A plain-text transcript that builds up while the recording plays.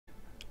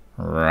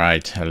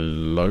Right,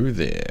 hello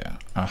there,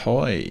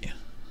 ahoy,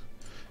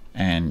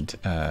 and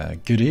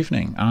good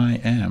evening. I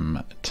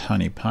am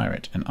Tiny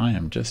Pirate, and I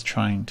am just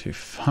trying to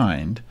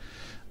find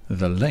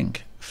the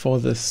link for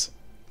this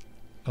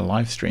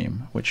live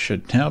stream, which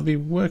should now be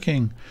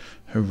working.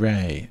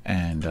 Hooray!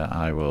 And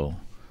I will,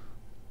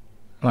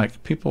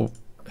 like, people,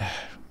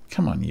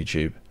 come on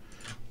YouTube.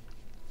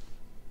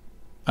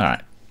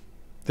 Alright,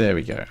 there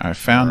we go. I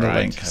found the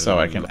link so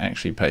I can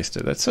actually paste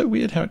it. That's so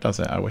weird how it does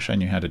that. I wish I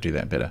knew how to do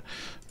that better,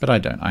 but I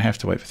don't. I have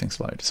to wait for things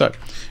to load. So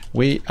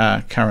we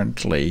are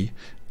currently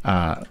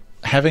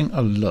having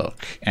a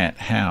look at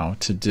how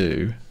to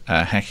do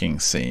a hacking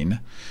scene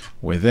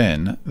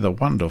within the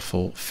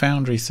wonderful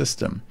Foundry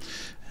system.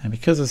 And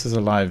because this is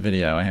a live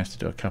video, I have to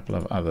do a couple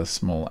of other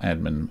small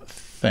admin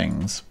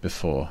things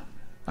before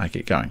I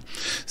get going.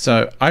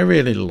 So I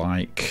really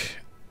like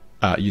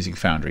using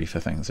Foundry for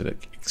things that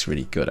it's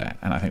really good at,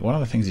 and I think one of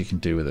the things you can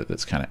do with it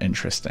that's kind of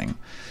interesting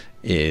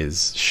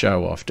is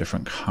show off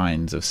different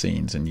kinds of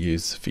scenes and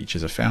use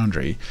features of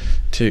Foundry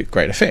to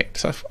great effect.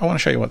 So I want to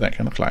show you what that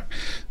can look like.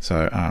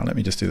 So let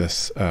me just do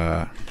this,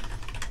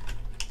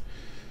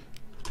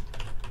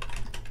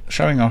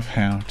 showing off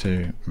how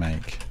to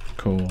make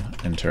cool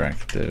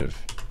interactive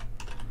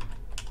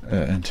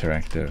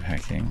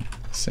hacking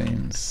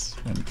scenes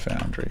in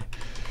Foundry.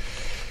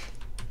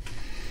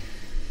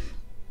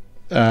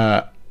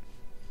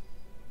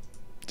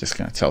 Just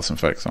going to tell some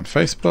folks on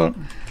Facebook.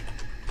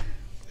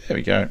 There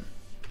we go.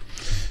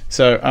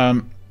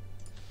 So,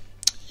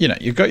 you know,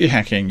 you've got your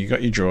hacking, you've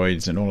got your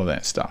droids and all of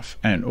that stuff.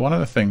 And one of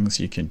the things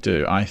you can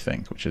do, I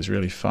think, which is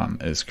really fun,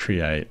 is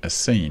create a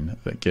scene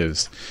that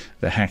gives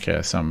the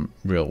hacker some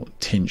real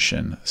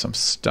tension, some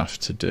stuff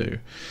to do.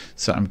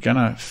 So I'm going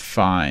to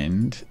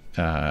find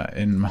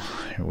in my,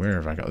 where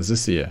have I got? Is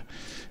this here?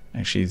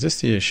 Actually,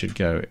 this here should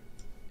go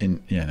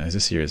in, yeah, no,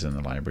 this here is in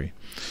the library.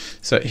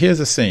 So here's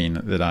a scene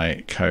that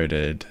I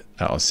coded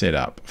or set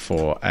up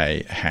for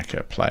a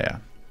hacker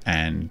player.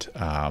 And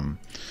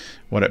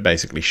what it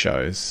basically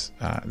shows,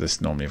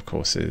 this normally of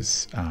course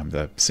is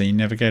the scene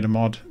navigator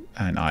mod,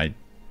 and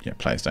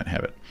players don't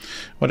have it.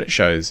 What it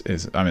shows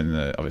is I'm in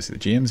the obviously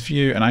the GM's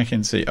view, and I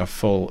can see a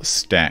full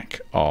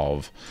stack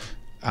of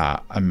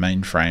a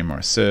mainframe or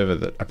a server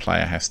that a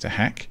player has to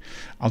hack.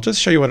 I'll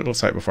just show you what it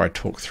looks like before I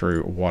talk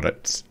through what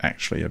it's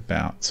actually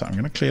about. So I'm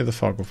going to clear the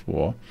fog of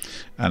war,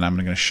 and I'm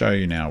going to show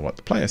you now what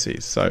the player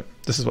sees. So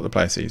this is what the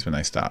player sees when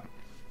they start.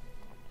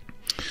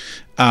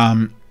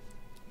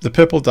 The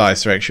purple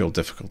dice are actual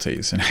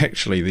difficulties, and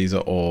actually these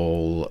are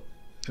all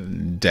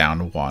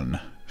down one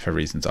for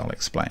reasons I'll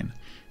explain.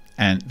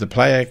 And the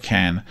player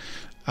can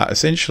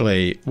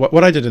essentially,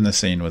 what I did in the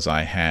scene was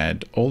I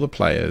had all the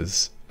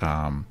players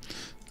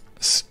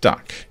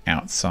stuck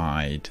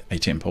outside a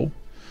temple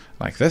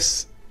like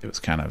this. It was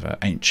kind of an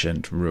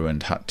ancient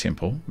ruined hut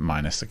temple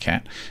minus the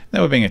cat. They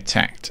were being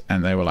attacked,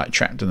 and they were like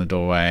trapped in the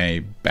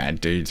doorway.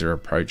 Bad dudes are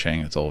approaching.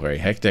 It's all very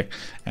hectic.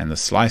 And the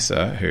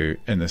slicer, who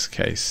in this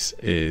case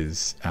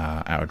is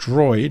our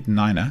droid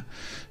Niner,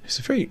 who's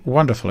a very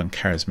wonderful and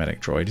charismatic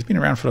droid. He's been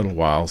around for a little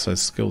while, so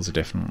his skills are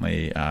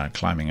definitely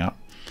climbing up.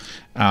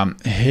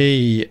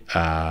 He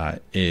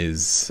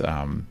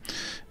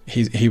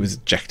was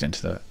jacked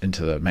into the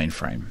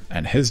mainframe,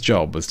 and his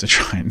job was to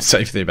try and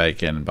safe their way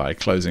in by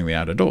closing the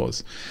outer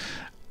doors.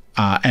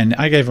 And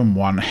I gave him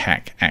one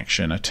hack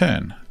action a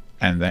turn,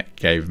 and that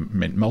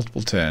meant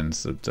multiple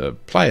turns that the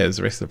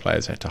rest of the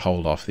players had to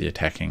hold off the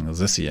attacking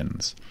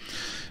Zissians.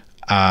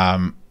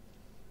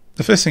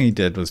 The first thing he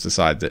did was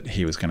decide that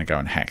he was going to go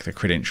and hack the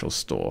credentials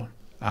store.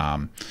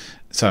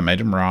 So I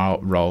made him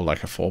roll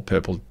like a 4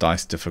 purple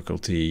dice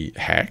difficulty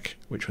hack,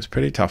 which was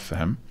pretty tough for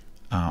him.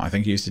 I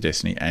think he used a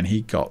Destiny, and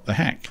he got the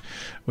hack,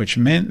 which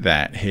meant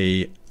that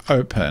he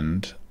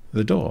opened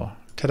the door.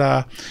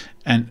 Ta-da!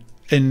 And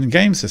in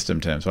game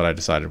system terms, what I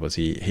decided was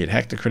he had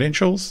hacked the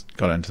credentials,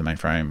 got into the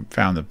mainframe,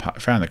 found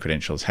the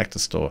credentials, hacked the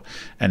store,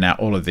 and now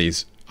all of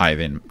these I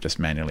then just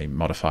manually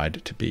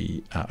modified to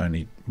be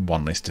only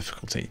 1 less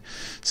difficulty.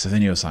 So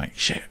then he was like,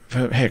 shit,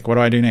 heck, what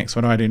do I do next?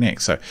 What do I do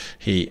next? So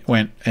he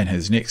went in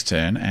his next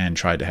turn and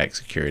tried to hack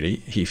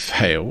security. He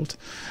failed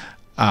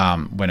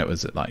when it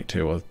was at like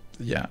 2 or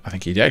yeah, I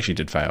think he actually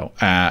did fail.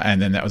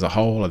 And then that was a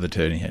whole other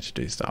turn he had to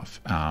do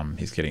stuff.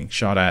 He's getting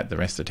shot at, the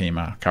rest of the team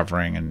are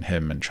covering and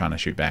him and trying to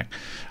shoot back.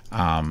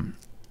 I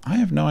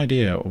have no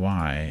idea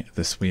why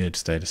this weird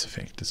status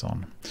effect is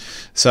on.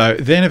 So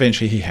then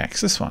eventually he hacks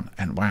this one,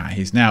 and wow,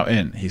 he's now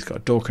in. He's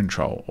got door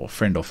control or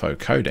friend or foe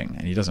coding,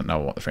 and he doesn't know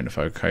what the friend or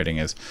foe coding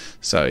is.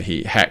 So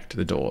he hacked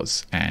the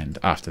doors, and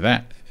after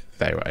that,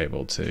 they were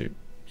able to,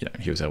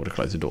 he was able to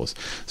close the doors.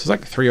 So it's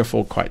like 3 or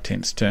 4 quite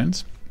tense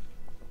turns.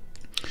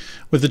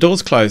 With the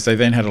doors closed, they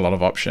then had a lot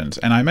of options,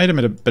 and I made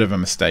a bit of a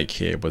mistake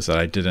here, was that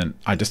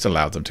I just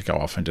allowed them to go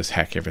off and just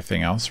hack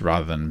everything else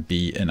rather than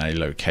be in a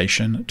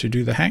location to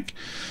do the hack.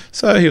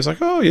 So he was like,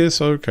 oh yes,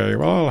 okay,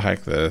 well I'll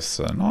hack this,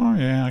 and oh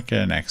yeah, I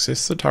can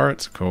access the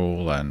turrets,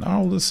 cool, and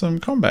oh there's some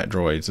combat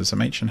droids, there's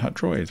some ancient hut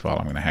droids, well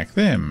I'm going to hack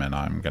them, and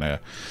I'm going to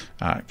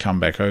come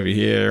back over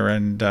here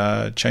and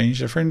change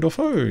the friend or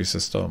foe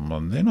system,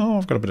 and then oh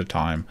I've got a bit of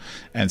time.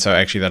 And so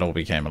actually that all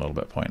became a little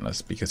bit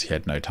pointless because he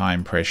had no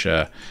time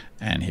pressure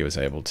and he was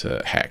able to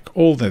hack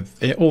all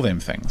them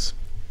things.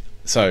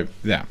 So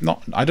yeah,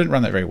 I didn't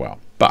run that very well,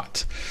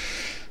 but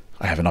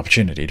I have an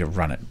opportunity to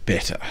run it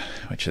better,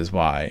 which is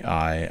why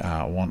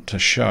I want to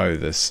show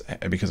this,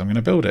 because I'm going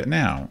to build it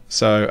now.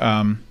 So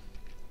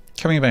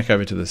coming back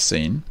over to the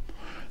scene,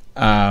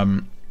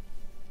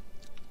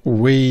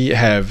 we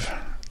have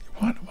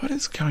what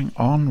is going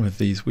on with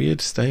these weird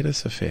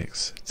status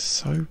effects? It's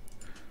so,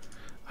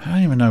 I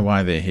don't even know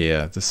why they're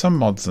here. There's some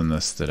mods in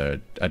this that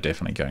are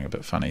definitely going a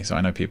bit funny, so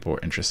I know people are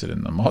interested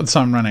in the mods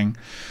I'm running.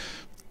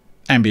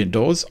 Ambient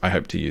doors, I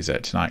hope to use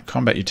that tonight.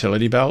 Combat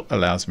utility belt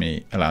allows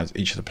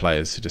each of the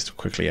players to just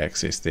quickly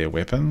access their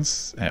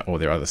weapons or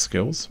their other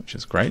skills, which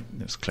is great.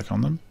 Just click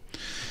on them.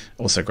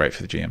 Also great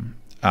for the GM.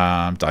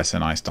 Dice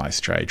and Ice dice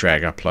tray.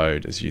 Drag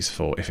upload is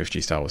useful.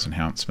 FFG Star Wars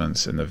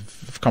enhancements. In the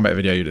combat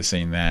video you'd have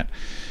seen that.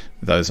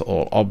 Those are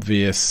all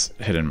obvious.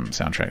 Hidden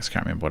soundtracks,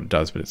 can't remember what it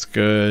does, but it's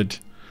good.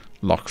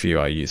 Lock view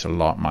I use a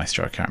lot.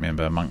 Maestro I can't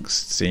remember. Monk's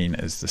scene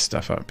is the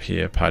stuff up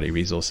here. Party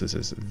resources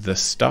is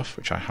this stuff,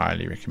 which I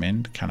highly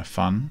recommend. Kind of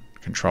fun.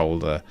 Control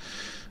the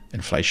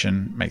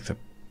inflation. Make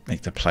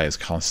the players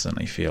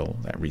constantly feel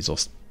that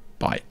resource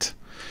bite.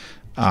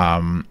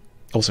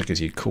 Also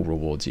gives you cool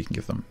rewards you can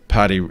give them.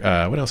 Party,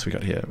 what else we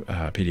got here?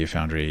 PDF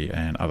Foundry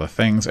and other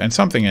things. And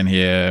something in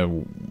here,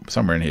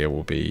 somewhere in here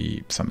will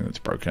be something that's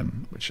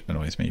broken, which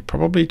annoys me.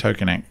 Probably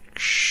token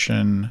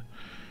action,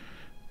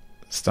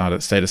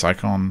 status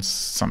icons,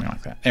 something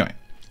like that. Anyway,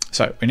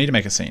 so we need to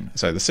make a scene.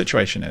 So the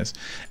situation is,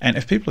 and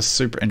if people are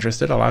super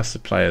interested, I'll ask the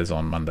players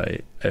on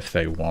Monday if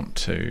they want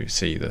to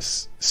see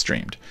this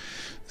streamed.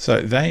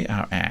 So they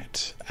are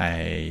at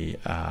a,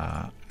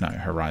 no,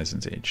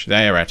 Horizon's Edge.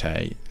 They are at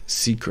a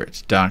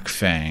secret Dark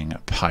Fang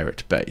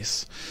pirate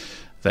base.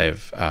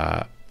 They've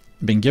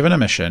been given a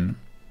mission.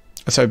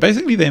 So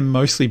basically they're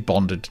mostly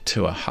bonded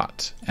to a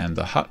hut, and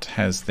the hut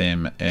has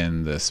them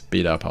in this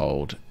beat up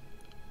old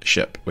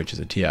ship, which is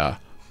a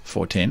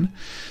TR-410.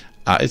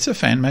 It's a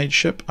fan-made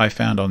ship I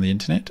found on the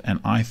internet,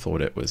 and I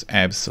thought it was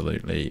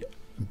absolutely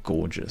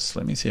gorgeous.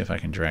 Let me see if I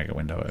can drag a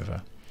window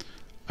over.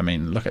 I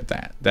mean, look at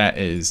that. That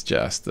is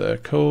just the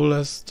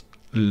coolest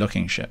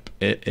looking ship.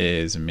 It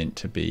is meant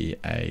to be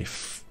a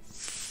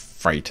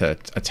freighter,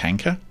 a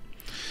tanker.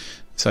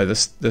 So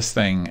this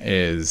thing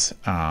is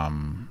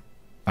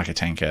like a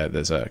tanker.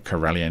 There's a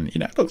Corellian, you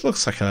know, it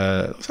looks like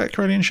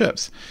Corellian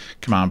ships.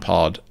 Command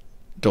pod,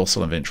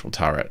 dorsal and ventral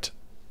turret,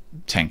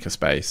 tanker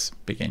space,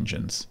 big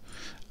engines.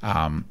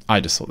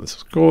 I just thought this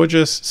was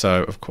gorgeous.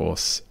 So of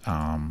course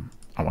I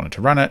wanted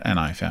to run it,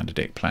 and I found a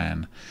deck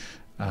plan.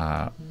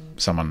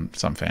 Some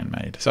fan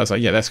made. So I was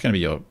like, yeah, that's going to be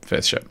your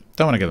first ship.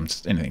 Don't want to give them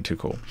anything too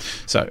cool.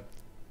 So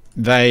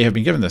they have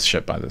been given this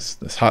ship by this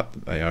hut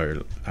that they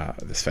owe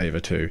this favor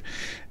to,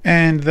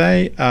 and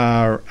they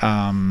are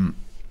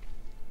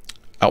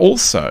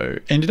also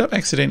ended up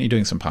accidentally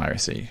doing some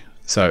piracy.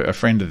 So a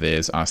friend of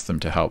theirs asked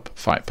them to help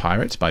fight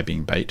pirates by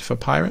being bait for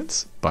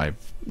pirates, by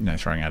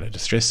throwing out a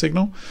distress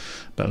signal.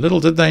 But little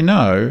did they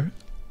know,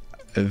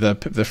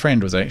 the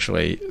friend was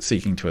actually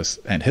seeking to,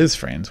 and his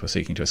friends were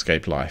seeking to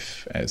escape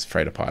life as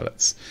freighter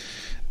pilots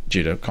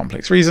due to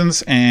complex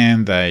reasons,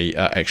 and they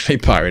actually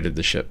pirated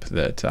the ship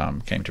that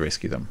came to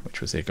rescue them, which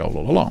was their goal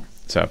all along.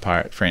 So our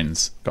pirate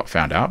friends got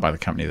found out by the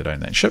company that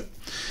owned that ship,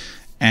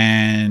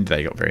 and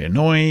they got very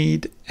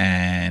annoyed,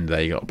 and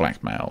they got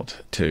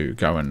blackmailed to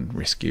go and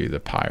rescue the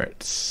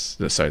pirates,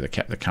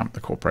 the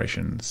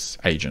corporation's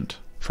agent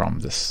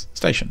from this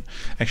station.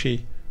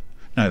 Actually,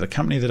 no, the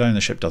company that owned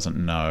the ship doesn't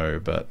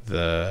know, but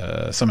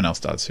someone else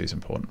does who's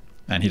important,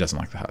 and he doesn't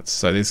like the huts.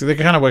 So they're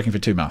kind of working for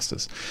two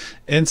masters.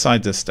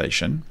 Inside this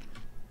station,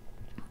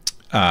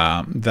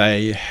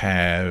 they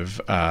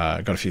have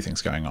got a few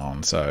things going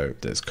on. So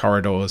there's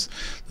corridors,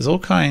 there's all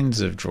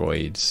kinds of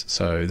droids.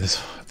 So there's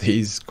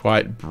these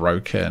quite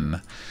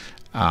broken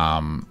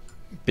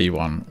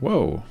B1.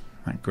 Whoa,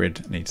 that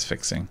grid needs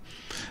fixing.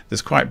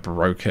 There's quite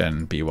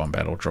broken B1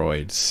 battle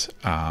droids,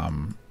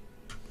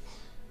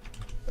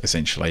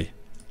 essentially.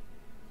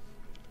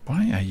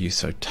 Why are you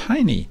so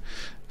tiny?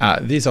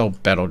 These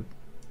old battle...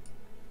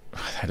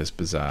 that is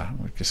bizarre.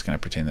 We're just going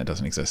to pretend that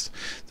doesn't exist.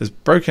 There's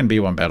broken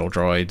B1 battle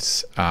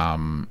droids.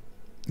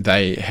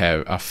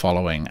 They are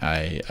following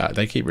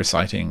they keep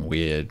reciting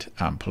weird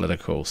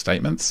political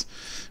statements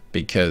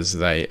because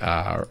they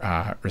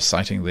are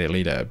reciting their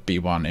leader,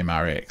 B1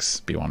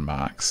 MRX, B1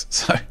 Marks.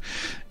 So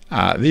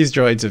these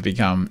droids have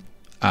become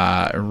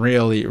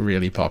really,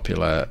 really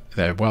popular.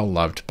 They're well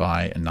loved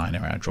by a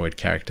 9-hour droid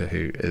character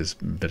who is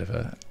a bit of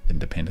a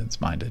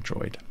independence-minded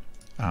droid.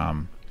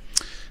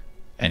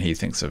 and he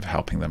thinks of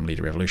helping them lead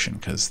a revolution,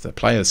 because the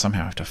players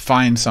somehow have to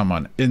find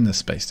someone in the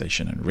space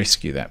station and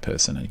rescue that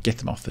person and get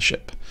them off the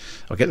ship,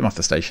 or get them off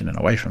the station and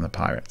away from the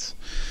pirates.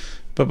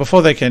 But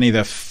before they can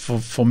either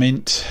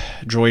foment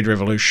droid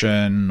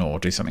revolution or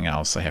do something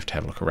else, they have to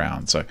have a look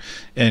around. So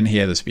in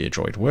here, there's be a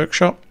droid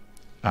workshop.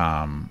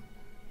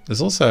 There's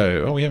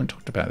also, oh, we haven't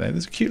talked about that.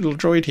 There's a cute little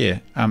droid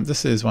here.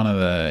 This is one of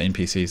the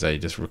NPCs they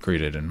just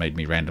recruited and made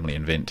me randomly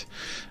invent.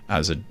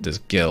 There's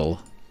Gil.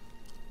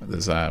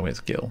 Where's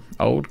Gil?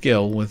 Old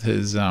Gil with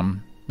his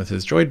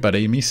droid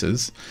buddy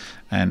Mises,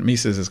 and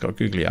Mises has got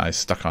googly eyes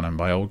stuck on him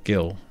by old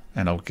Gil.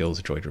 And old Gil's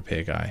a droid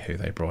repair guy who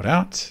they brought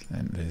out.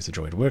 And there's a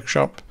droid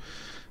workshop,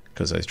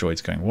 because those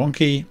droids going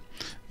wonky.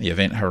 The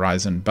event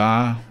horizon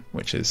bar,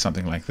 which is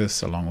something like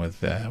this, along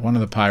with one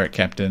of the pirate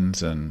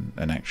captains and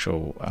an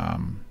actual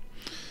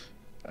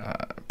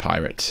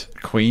pirate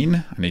queen.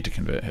 I need to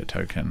convert her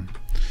token.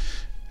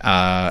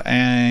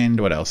 And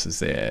what else is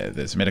there?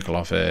 There's a medical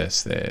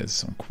office. There's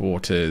some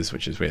quarters,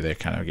 which is where they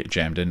kind of get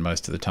jammed in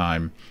most of the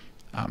time.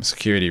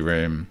 Security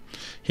room.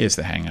 Here's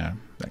the hangar.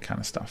 That kind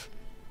of stuff.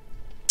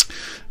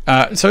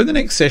 So in the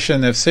next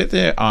session, they've set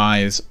their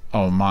eyes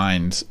or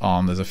minds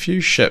on, there's a few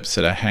ships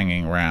that are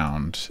hanging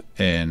around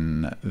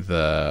in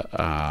the,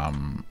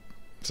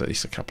 there's at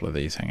least a couple of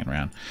these hanging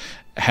around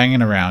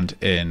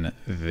in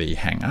the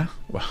hangar.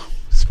 Well,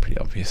 it's pretty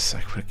obvious, I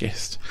would have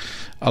guessed,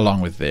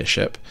 along with their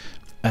ship.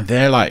 And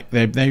they're like,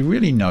 they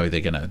really know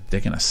they're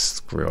gonna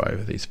screw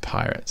over these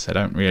pirates. They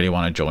don't really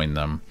want to join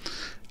them.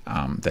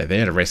 They're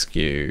there to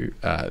rescue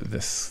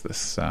this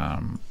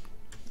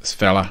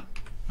fella.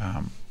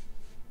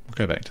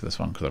 We'll go back to this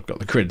one because I've got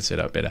the grid set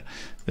up better.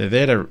 They're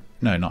there to,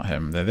 no, not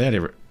him. They're there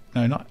to,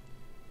 no, not,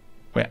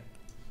 where?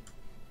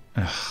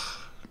 Ugh,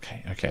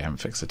 okay, I haven't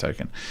fixed the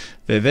token.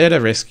 They're there to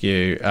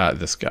rescue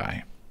this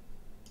guy.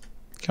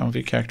 Come on,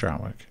 view character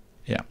artwork.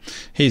 Yeah,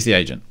 he's the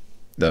agent,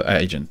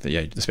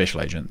 the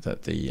special agent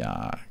that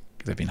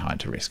they've been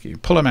hired to rescue.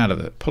 Pull him out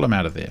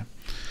of there.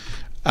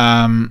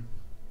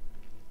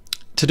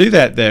 To do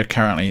that, they're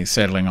currently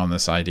settling on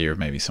this idea of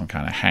maybe some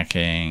kind of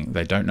hacking.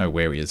 They don't know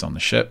where he is on the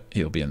ship.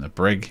 He'll be in the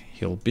brig.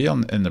 He'll be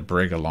in the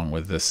brig along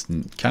with this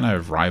kind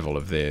of rival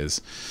of theirs,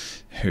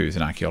 who's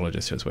an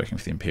archaeologist who's working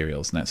for the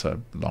Imperials, and that's a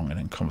long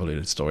and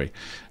convoluted story.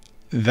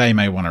 They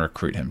may want to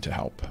recruit him to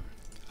help.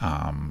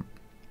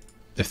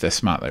 If they're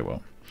smart, they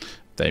will.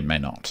 They may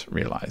not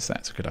realize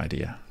that's a good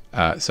idea.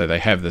 So they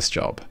have this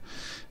job.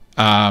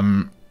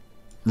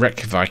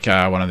 Rick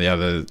Vicar, one of the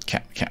other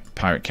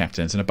pirate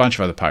captains, and a bunch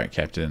of other pirate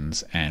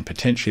captains, and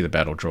potentially the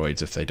battle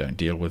droids if they don't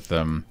deal with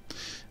them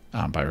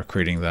by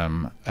recruiting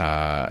them,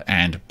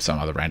 and some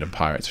other random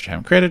pirates which I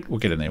haven't created, will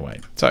get in their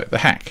way. So the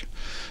hack.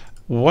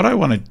 What I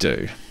want to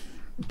do,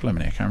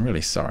 Blumenek, I'm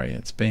really sorry.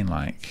 It's been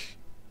like,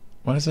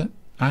 what is it?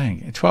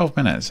 12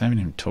 minutes. I haven't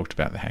even talked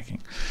about the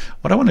hacking.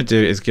 What I want to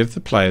do is give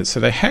the players, so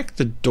they hack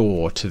the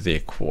door to their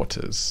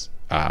quarters,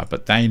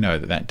 but they know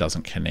that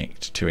doesn't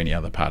connect to any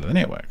other part of the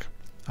network.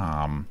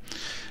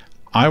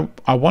 I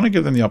want to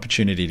give them the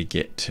opportunity to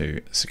get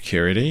to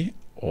security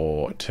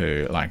or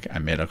to like a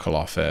medical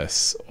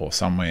office or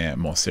somewhere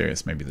more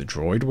serious, maybe the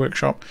droid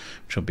workshop,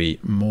 which will be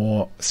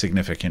more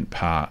significant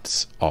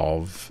parts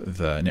of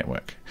the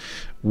network.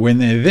 When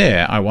they're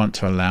there, I want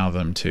to allow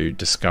them to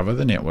discover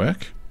the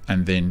network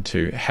and then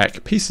to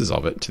hack pieces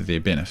of it to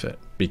their benefit,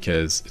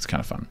 because it's kind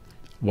of fun.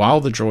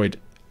 While their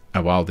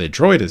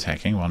droid is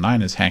hacking, while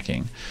 9 is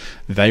hacking,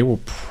 they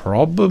will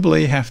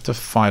probably have to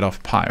fight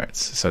off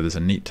pirates. So there's a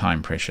neat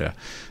time pressure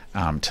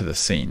to the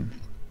scene.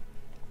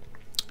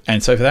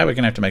 And so for that, we're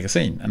going to have to make a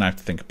scene, and I have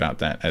to think about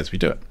that as we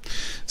do it.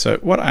 So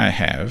what I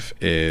have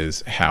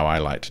is how I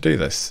like to do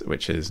this,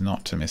 which is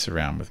not to mess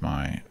around with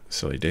my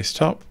silly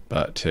desktop,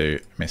 but to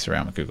mess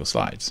around with Google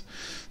Slides.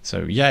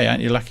 So yay,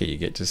 aren't you lucky? You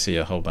get to see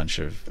a whole bunch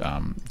of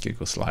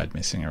Google Slide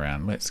messing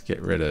around. Let's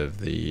get rid of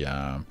the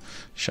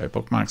show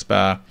bookmarks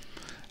bar.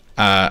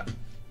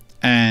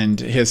 And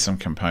here's some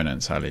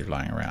components I leave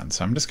lying around.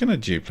 So I'm just going to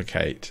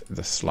duplicate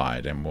the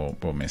slide and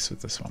we'll mess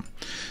with this one.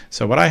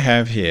 So what I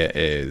have here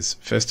is,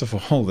 first of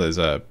all, there's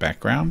a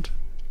background,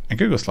 and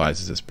Google Slides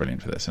is just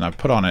brilliant for this. And I've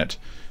put on it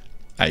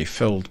a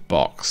filled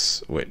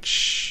box,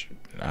 which,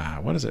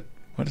 what is it?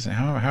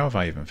 How have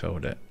I even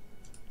filled it?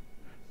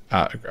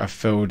 I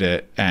filled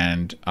it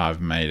and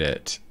I've made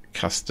it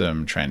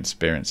custom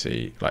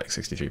transparency, like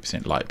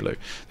 63% light blue.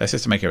 That's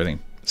just to make everything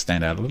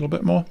stand out a little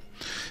bit more.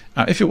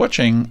 If you're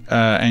watching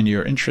and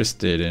you're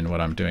interested in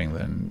what I'm doing,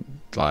 then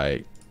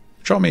like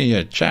drop me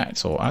a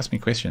chat or ask me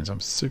questions. I'm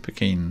super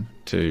keen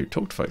to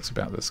talk to folks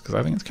about this because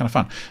I think it's kind of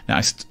fun.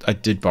 Now I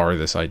did borrow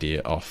this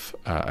idea off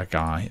a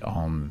guy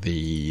on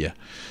the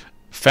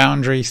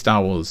Foundry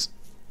Star Wars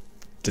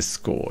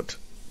Discord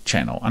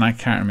channel, and I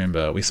can't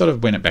remember. We sort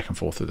of went it back and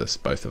forth with this,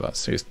 both of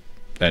us,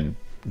 and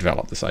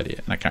developed this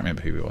idea, and I can't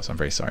remember who he was. I'm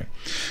very sorry.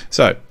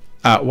 So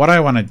what I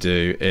want to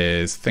do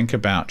is think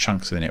about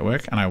chunks of the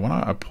network, and I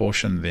want to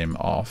apportion them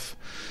off.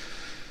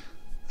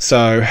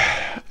 So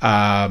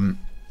I'm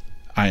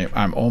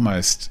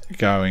almost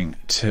going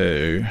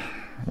to,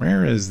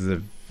 where is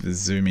the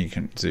zoom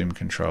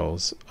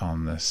controls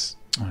on this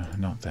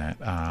not that.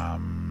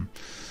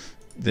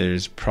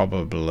 There's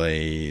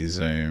probably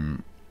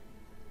zoom,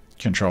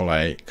 Control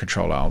A,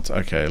 Control Alt.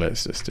 Okay,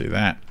 let's just do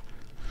that.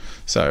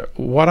 So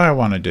what I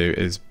want to do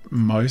is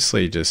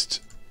mostly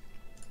just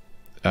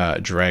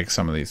drag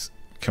some of these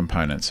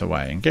components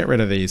away and get rid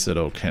of these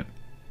little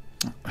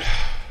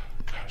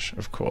gosh,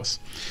 of course,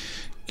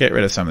 get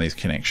rid of some of these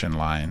connection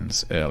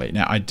lines early.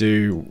 Now I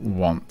do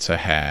want to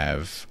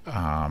have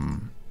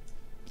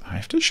I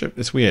have to shift.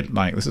 It's weird,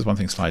 like this is one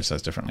thing Slide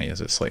does differently,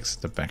 is it selects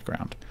the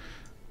background,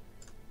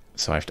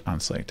 so I have to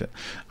unselect it.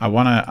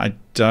 I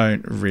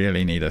don't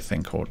really need a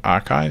thing called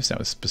archives. That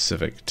was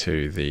specific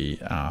to the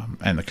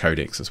and the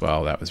codecs as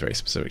well. That was very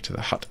specific to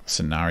the hut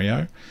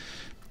scenario.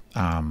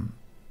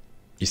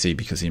 You see,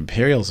 because the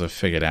Imperials have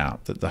figured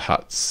out that the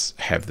huts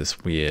have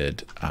this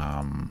weird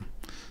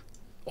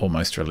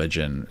almost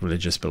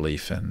religious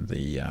belief in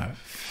the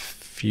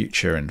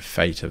future and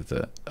fate of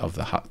the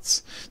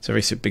huts. It's a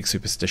very big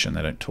superstition.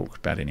 They don't talk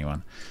about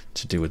anyone,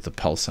 to do with the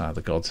pulsar,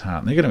 the God's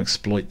heart, and they're going to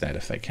exploit that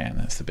if they can.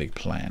 That's the big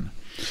plan.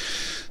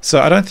 So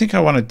I don't think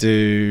I want to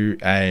do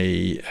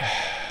I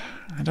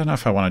don't know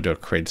if I want to do a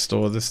cred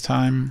store this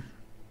time,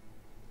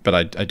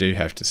 but I do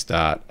have to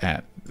start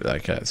at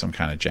like some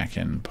kind of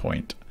jack-in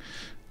point.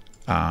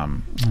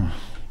 Come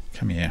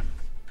here.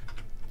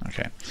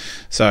 Okay,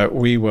 so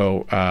we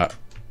will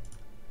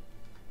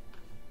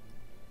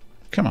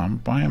come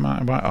on,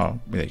 oh,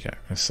 there you go,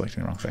 I was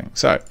selecting the wrong thing.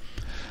 So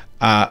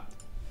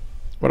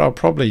what I'll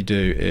probably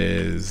do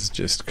is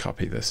just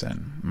copy this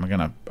in. I'm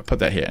gonna put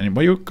that here, and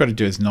what you've got to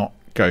do is not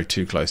go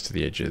too close to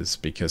the edges,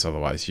 because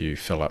otherwise you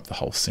fill up the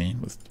whole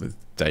scene with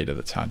data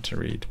that's hard to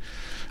read.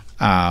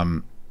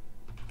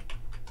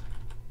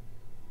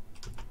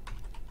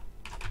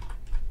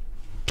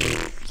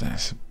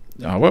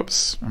 Oh,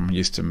 whoops! I'm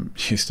used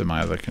to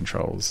my other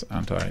controls,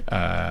 aren't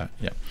I?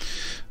 Yeah.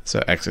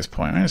 So access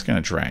point. I'm just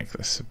going to drag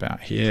this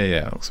about here.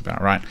 Yeah, it looks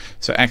about right.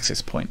 So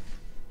access point.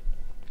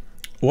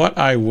 What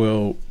I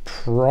will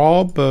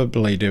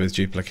probably do is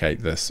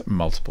duplicate this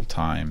multiple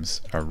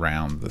times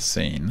around the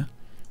scene,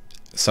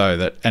 so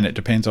that, and it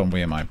depends on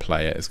where my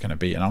player is going to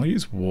be, and I'll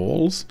use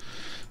walls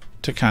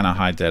to kind of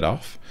hide that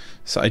off.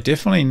 So I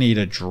definitely need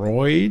a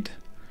droid,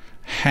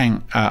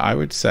 I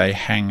would say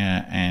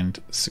hangar and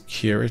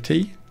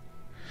security.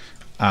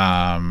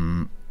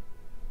 And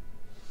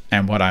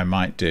what I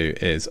might do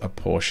is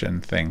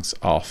apportion things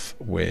off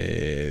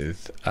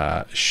with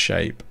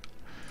shape,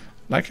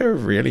 like a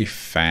really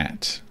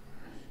fat.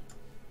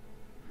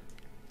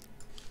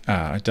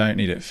 I don't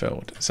need it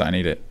filled, so I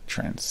need it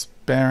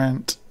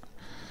transparent.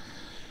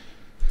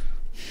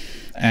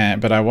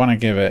 But I want to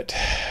give it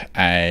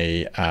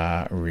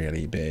a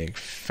really big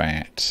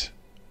fat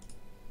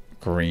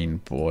green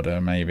border,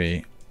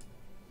 maybe.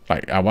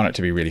 Like, I want it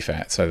to be really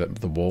fat so that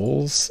the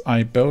walls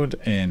I build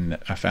in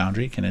a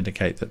Foundry can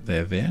indicate that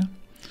they're there.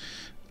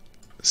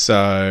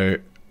 So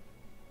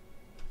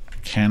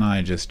can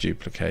I just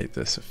duplicate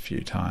this a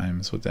few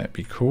times? Would that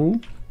be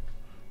cool?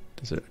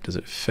 Does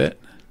it fit?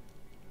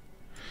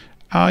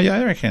 Oh yeah,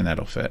 I reckon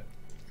that'll fit.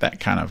 That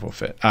kind of will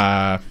fit. Do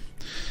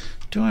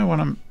I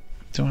want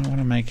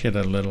to make it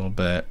a little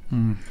bit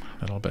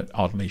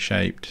oddly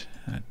shaped?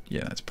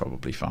 Yeah, that's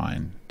probably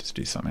fine. Just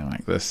do something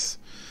like this.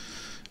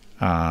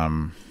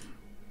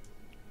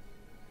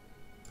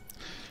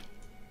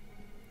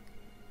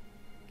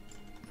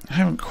 I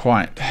haven't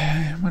quite,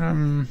 when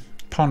I'm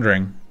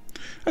pondering,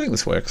 I think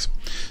this works.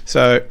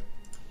 So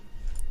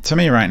to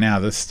me right now,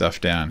 this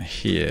stuff down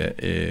here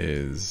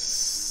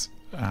is,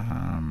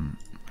 I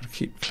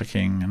keep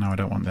clicking. No, I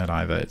don't want that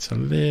either. It's a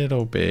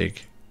little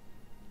big.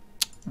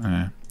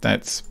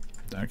 That's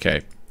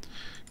okay.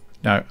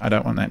 No, I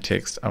don't want that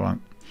text. I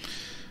want,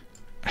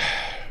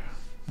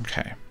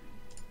 okay.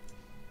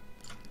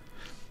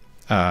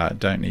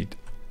 Don't need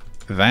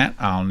that.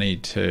 I'll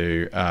need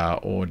to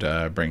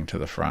order bring to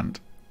the front.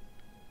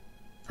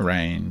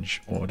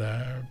 Range,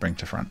 order, bring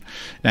to front.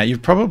 Now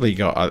you've probably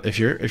got, if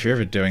you're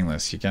ever doing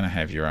this, you're going to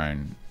have your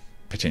own,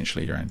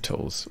 potentially your own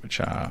tools, which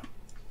are,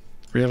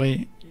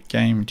 really,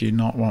 game, do you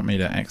not want me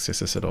to access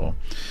this at all?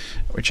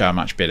 Which are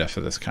much better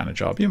for this kind of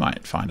job. You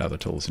might find other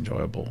tools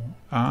enjoyable.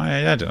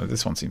 I don't know,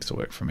 this one seems to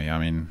work for me. I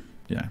mean,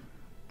 yeah,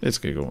 it's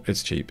Google,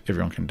 it's cheap,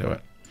 everyone can do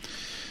it.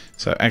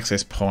 So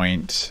access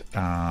point,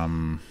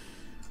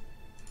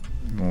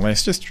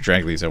 let's just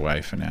drag these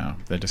away for now.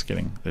 They're just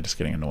getting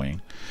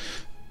annoying.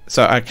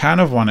 So I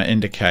kind of want to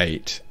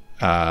indicate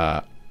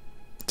to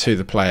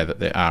the player that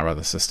there are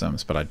other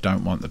systems, but I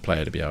don't want the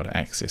player to be able to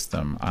access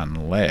them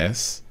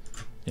unless,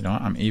 you know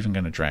what, I'm even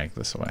going to drag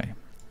this away.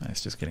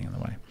 It's just getting in the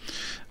way.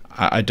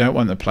 I don't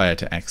want the player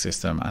to access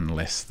them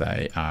unless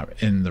they are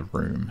in the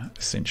room,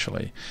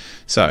 essentially.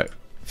 So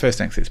first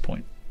access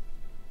point.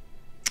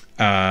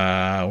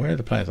 Where do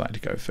the players like to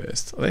go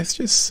first? Let's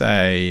just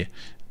say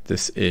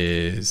this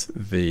is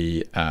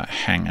the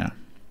hangar.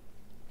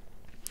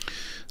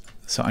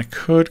 So I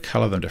could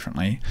color them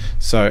differently.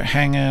 So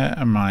hangar,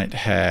 I might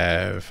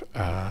have,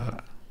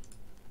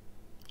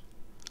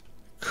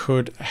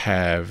 could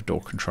have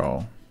door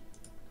control.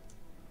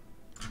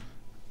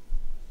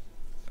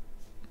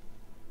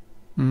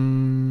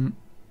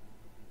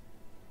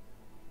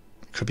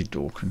 could be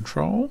door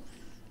control.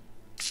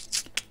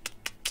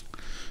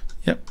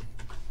 Yep.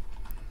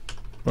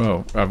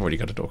 Well, I've already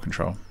got a door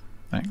control.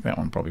 That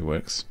one probably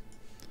works.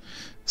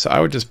 So I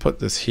would just put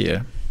this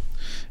here,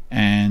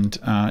 and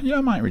yeah,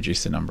 I might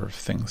reduce the number of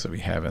things that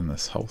we have in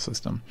this whole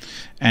system.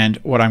 And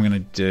what I'm going to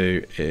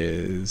do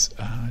is,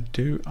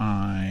 do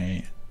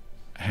I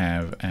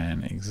have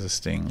an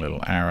existing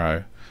little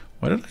arrow?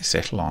 What did I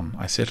settle on?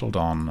 I settled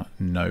on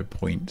no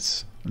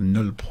points,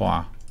 null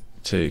point,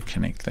 to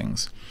connect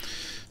things.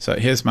 So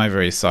here's my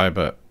very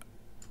cyber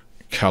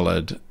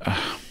colored.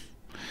 Oh,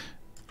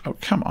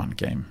 come on,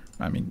 game.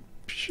 I mean,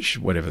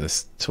 whatever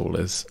this tool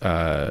is,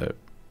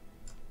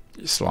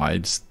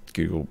 slides,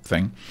 Google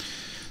thing.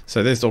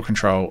 So there's door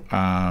control.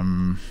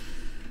 Control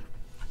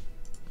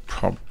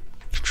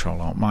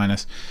Alt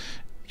minus.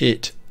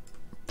 It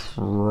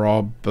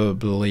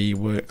probably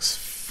works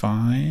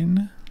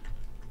fine.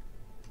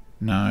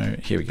 No,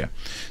 here we go.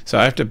 So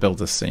I have to build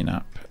this scene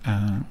up.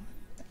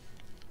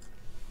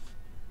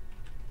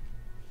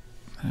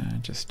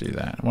 Just do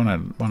that. I want it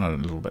a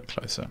little bit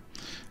closer.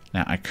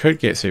 Now I could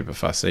get super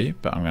fussy,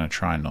 but I'm going to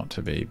try not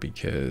to be,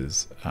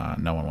 because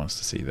no one wants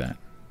to see that.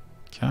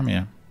 Come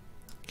here,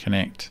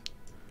 connect,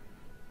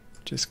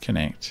 just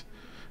connect,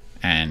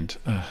 and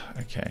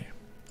okay.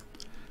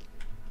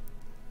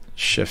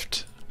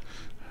 Shift,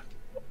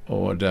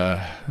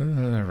 order,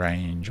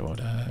 range,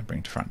 order,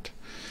 bring to front.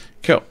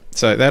 Cool.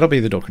 So that'll be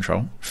the door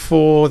control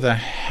for the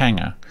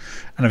hangar.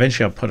 And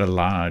eventually I'll put a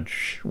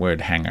large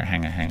word hangar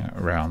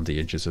around the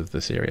edges of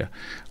this area.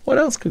 What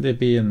else could there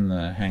be in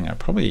the hangar?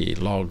 Probably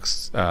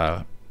logs,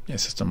 yeah,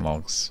 system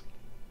logs.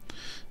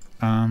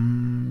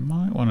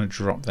 Might want to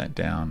drop that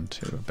down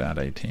to about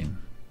 18.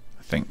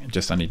 I think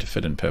just I need to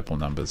fit in purple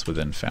numbers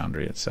within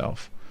Foundry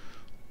itself.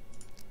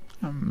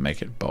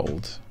 Make it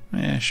bold.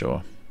 Yeah,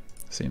 sure.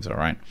 Seems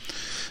alright.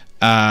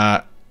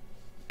 And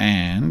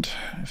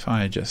if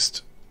I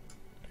just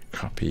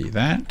copy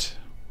that,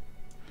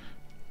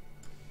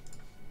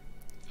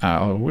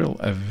 I will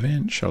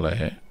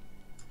eventually,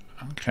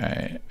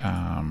 okay,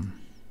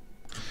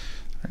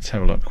 let's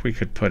have a look. We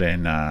could put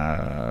in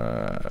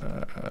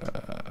why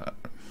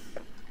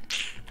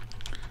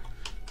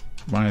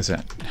is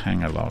that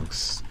hangar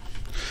logs?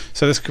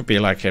 So this could be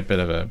like a bit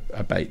of a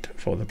bait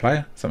for the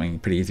player, something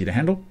pretty easy to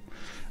handle,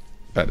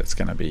 but it's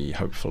going to be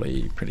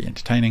hopefully pretty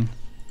entertaining.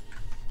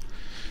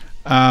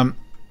 I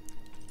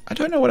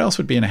don't know what else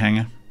would be in a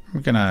hangar. I'm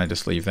gonna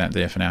just leave that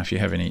there for now. If you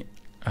have any,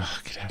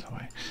 get out of the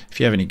way. If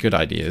you have any good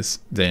ideas,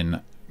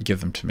 then give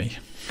them to me,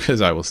 because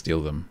I will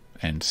steal them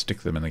and stick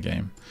them in the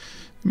game.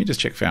 Let me just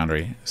check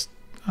Foundry.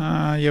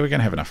 Yeah, we're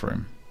gonna have enough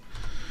room.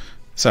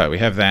 So we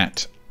have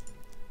that.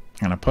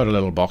 I'm gonna put a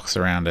little box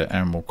around it,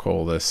 and we'll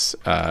call this.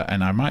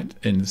 And I might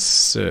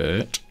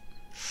insert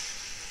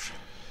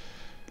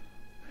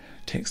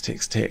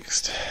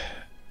text.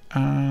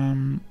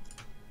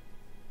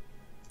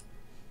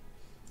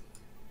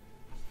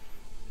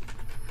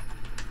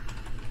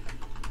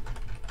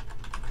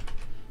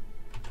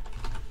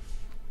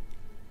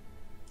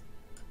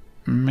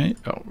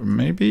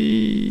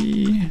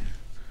 Maybe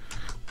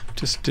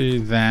just do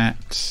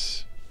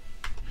that.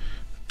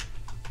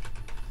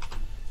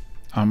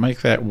 I'll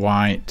make that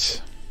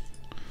white.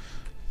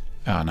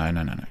 Oh, no.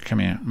 Come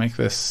here. Make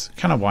this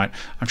kind of white.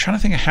 I'm trying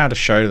to think of how to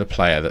show the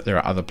player that there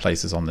are other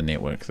places on the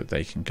network that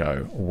they can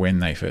go when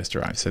they first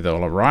arrive. So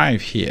they'll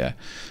arrive here,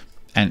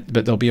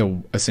 but there'll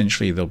be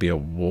essentially there'll be a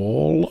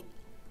wall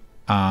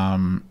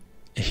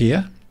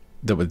here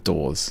that with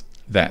doors.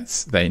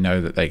 They know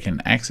that they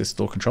can access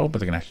door control, but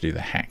they're going to have to do the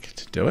hack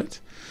to do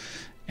it.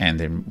 And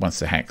then once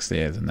the hack's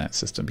there, then that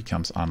system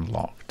becomes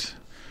unlocked.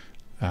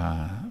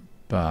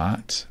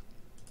 But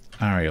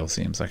Arial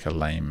seems like a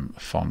lame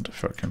font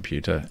for a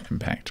computer.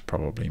 Impact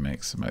probably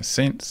makes the most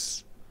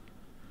sense.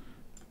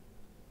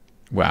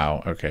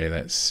 Wow, okay,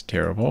 that's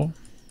terrible.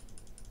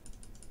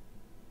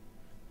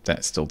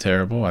 That's still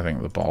terrible. I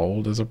think the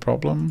bold is a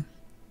problem.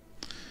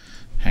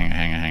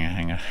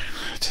 Hanger.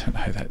 I don't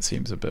know, that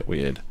seems a bit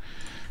weird.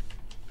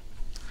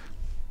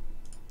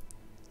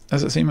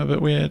 Does it seem a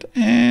bit weird?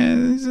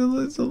 It's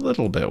a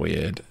little bit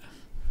weird.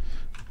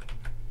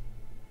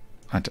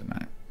 I don't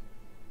know.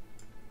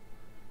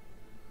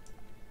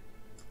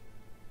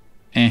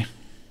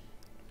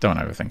 Don't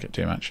overthink it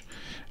too much.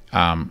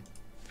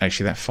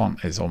 Actually, that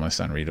font is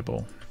almost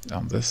unreadable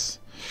on this.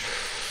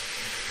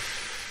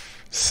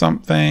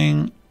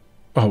 Something...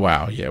 Oh,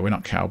 wow. Yeah, we're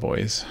not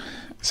cowboys.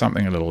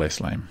 Something a little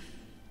less lame.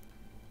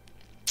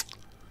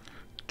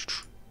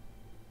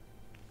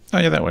 Oh,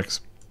 yeah, that works.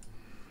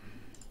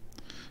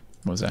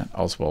 What was that?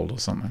 Oswald or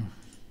something.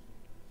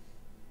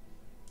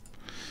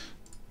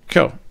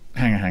 Cool.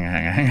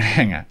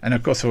 Hanger. And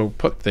of course we'll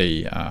put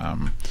the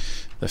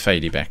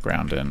fadey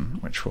background in,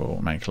 which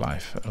will make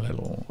life a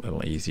little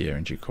easier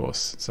in due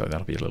course. So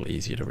that'll be a little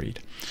easier to read.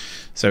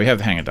 So we have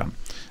the hanger done.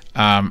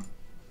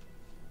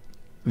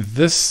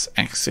 This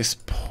access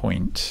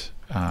point,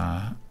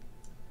 I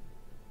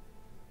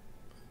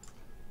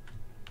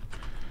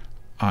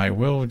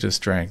will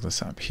just drag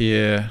this up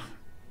here.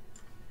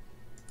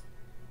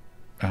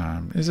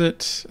 Is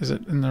it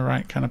in the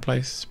right kind of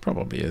place?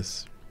 Probably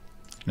is.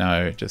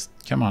 No, just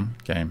come on,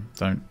 game.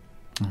 Don't.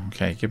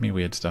 Okay, give me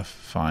weird stuff.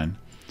 Fine.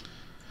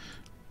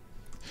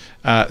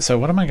 So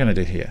what am I going to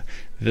do here?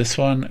 This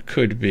one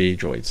could be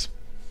droids.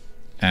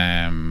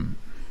 And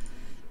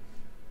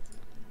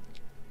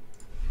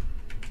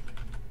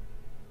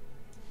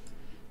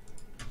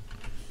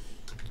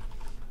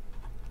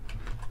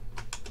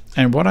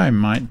what I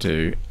might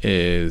do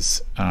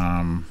is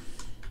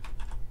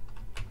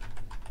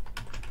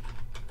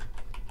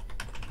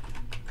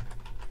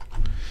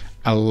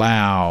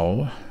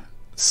allow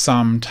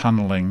some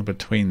tunneling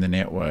between the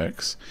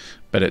networks,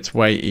 but it's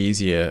way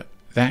easier.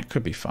 That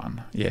could be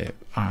fun. Yeah,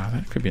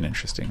 that could be an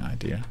interesting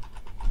idea.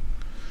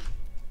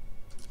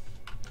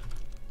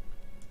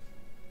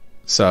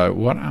 So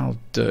what I'll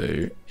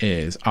do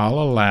is I'll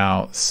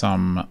allow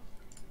some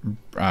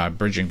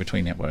bridging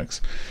between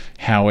networks.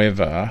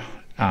 However,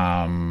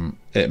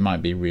 it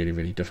might be really,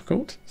 really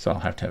difficult. So I'll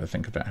have to have a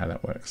think about how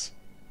that works.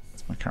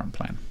 That's my current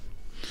plan.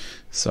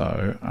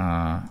 So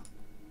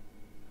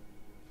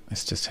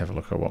let's just have a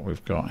look at what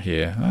we've got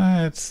here.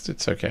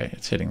 It's okay.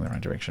 It's heading the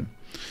right direction.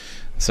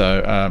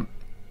 So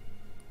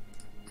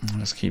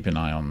let's keep an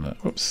eye on the.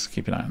 Whoops,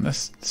 keep an eye on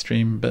this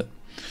stream bit.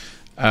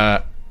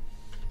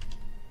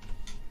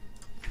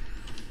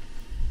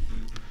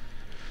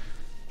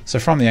 So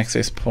from the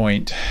access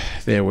point,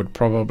 there would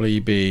probably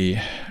be,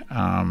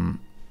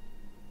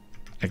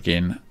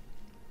 again,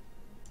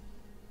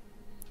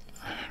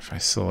 if I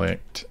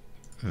select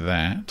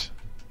that,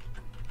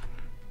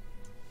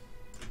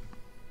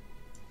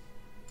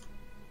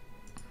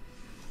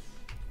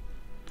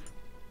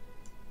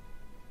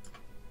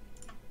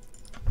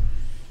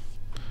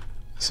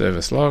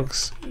 service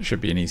logs should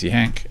be an easy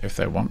hack if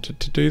they wanted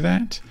to do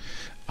that.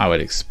 I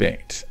would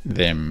expect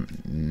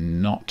them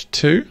not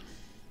to.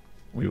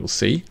 We will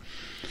see.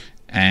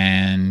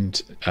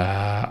 And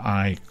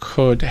I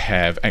could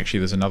have, actually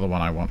there's another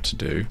one I want to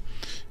do,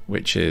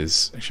 which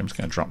is, actually I'm just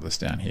going to drop this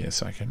down here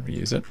so I can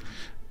reuse it,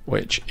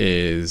 which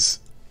is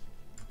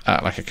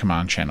like a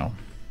command channel.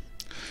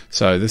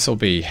 So this will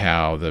be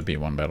how the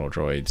B1 battle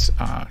droids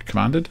are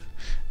commanded.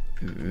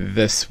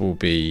 This will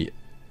be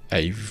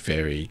a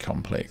very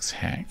complex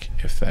hack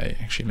if they,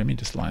 actually let me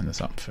just line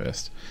this up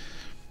first.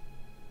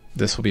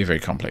 This will be a very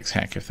complex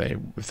hack if they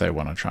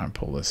want to try and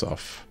pull this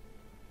off.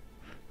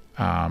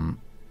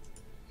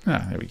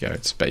 There we go.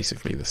 It's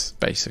basically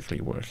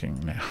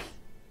working now.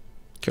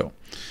 Cool.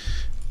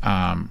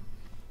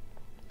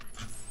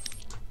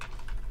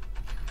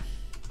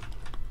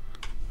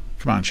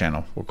 Command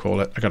channel, we'll call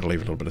it. I got to leave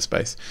a little bit of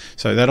space.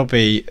 So that'll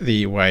be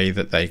the way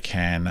that they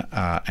can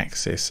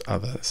access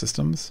other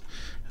systems.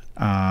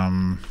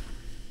 And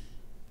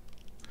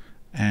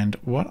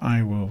what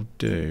I will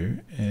do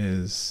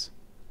is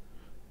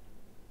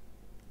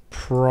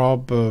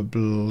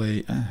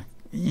probably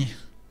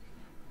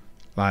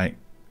like,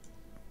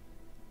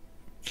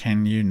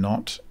 can you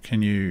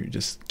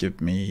just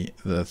give me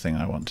the thing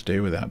I want to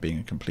do without being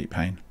a complete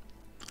pain?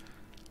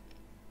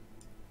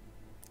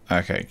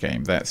 Okay,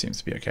 game, that seems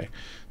to be okay.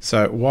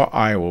 So what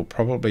I will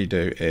probably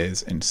do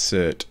is I'm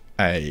going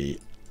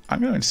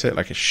to insert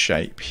like a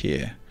shape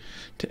here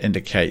to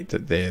indicate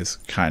that there's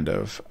kind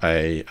of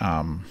a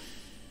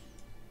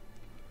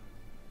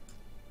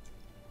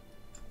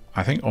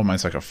I think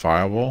almost like a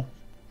firewall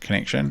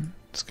connection.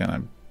 It's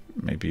gonna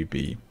maybe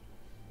be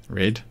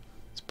red.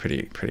 It's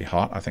pretty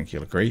hot, I think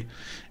you'll agree.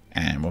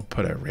 And we'll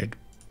put a red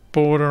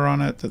border on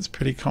it that's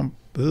pretty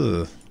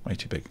way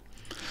too big.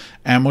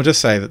 And we'll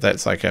just say that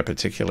that's like a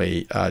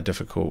particularly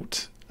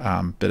difficult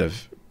bit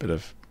of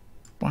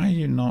why are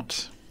you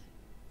not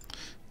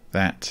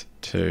that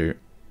to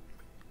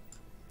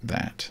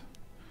that?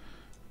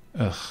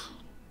 Ugh.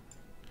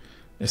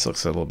 This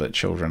looks a little bit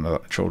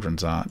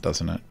children's art,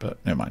 doesn't it?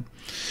 But never mind.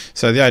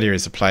 So the idea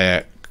is the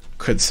player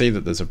could see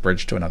that there's a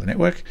bridge to another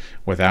network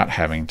without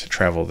having to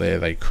travel there.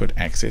 They could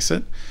access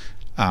it,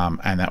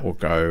 and that will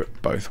go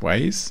both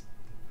ways.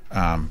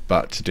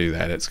 But to do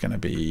that, it's going to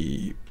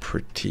be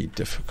pretty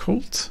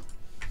difficult.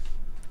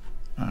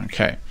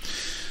 Okay.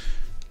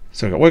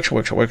 So we've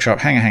got workshop,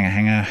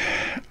 hanger.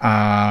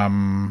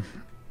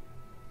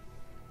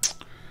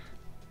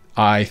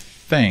 I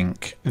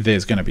think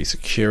there's going to be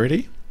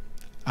security.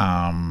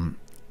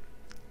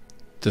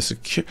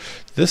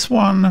 This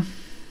one,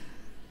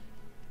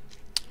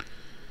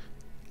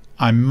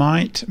 I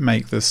might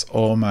make this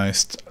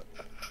almost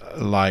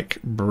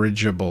like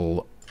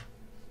bridgeable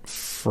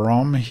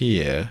from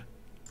here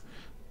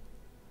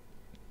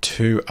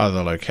to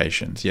other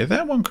locations. Yeah,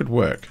 that one could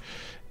work,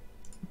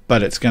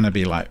 but it's going to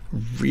be like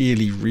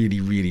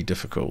really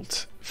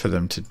difficult for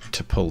them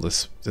to pull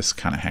this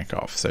kind of hack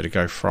off. So to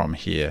go from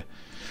here,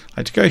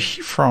 like to go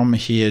from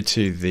here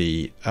to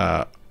the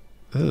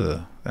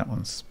that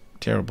one's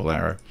terrible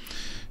arrow.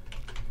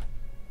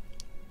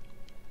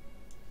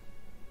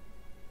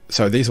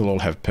 So these will all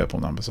have purple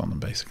numbers on them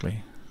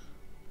basically.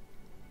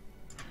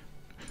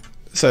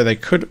 So they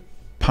could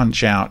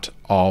punch out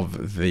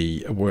of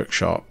the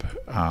workshop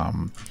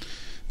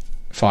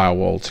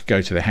firewall to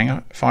go to the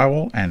hangar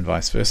firewall and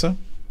vice versa.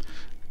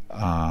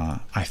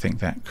 I think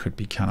that could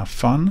be kind of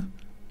fun.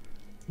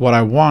 What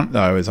I want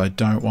though is I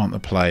don't want the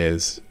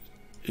players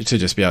to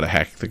just be able to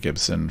hack the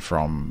Gibson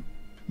from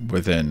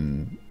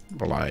within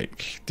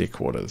like their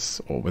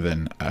quarters or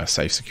within a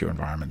safe, secure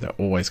environment. They're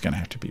always going to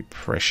have to be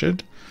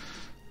pressured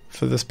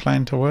for this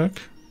plan to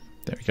work.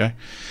 There we go.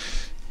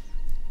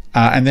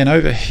 And then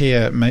over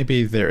here,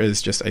 maybe there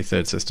is just a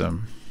third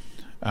system,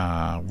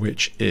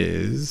 which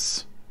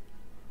is,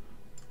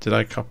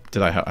 I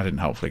didn't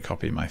helpfully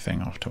copy my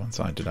thing off to one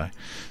side, did I?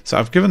 So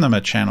I've given them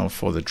a channel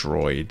for the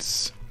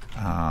droids.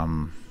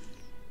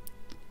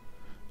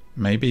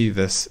 Maybe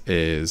this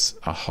is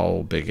a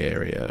whole big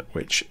area,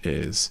 which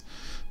is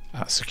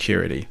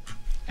security,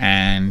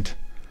 and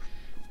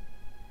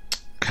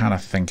kind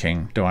of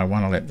thinking, do I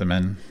want to let them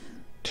in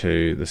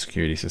to the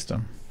security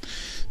system?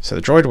 So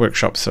the droid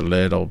workshop's a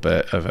little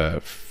bit of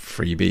a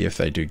freebie if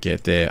they do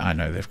get there. I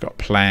know they've got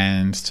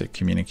plans to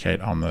communicate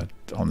on the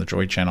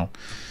droid channel.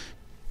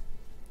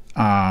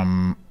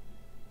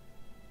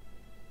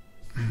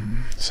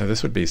 So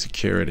this would be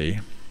security.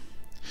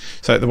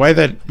 So the way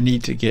they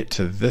need to get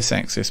to this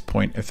access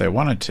point, if they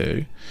wanted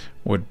to,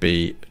 would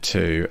be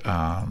to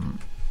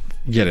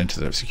get into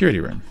the security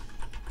room.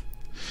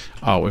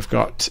 Oh, we've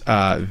got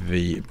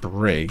the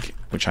brig,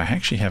 which I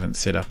actually haven't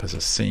set up as a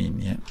scene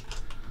yet.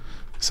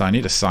 So I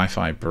need a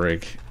sci-fi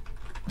brig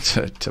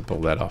to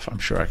pull that off. I'm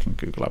sure I can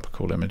Google up a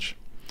cool image.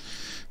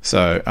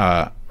 So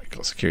we've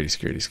got security,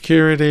 security,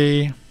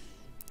 security.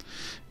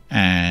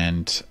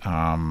 And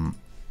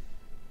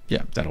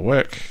yeah, that'll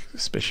work,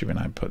 especially when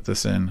I put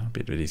this in. It'll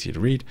be a bit easier to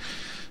read.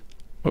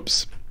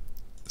 Whoops.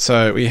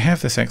 So we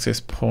have this access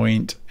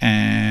point,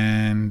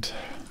 and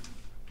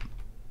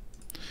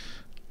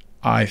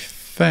I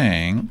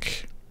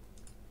think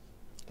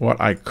what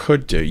I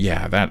could do,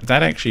 yeah, that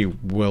actually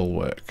will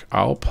work.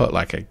 I'll put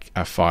like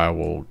a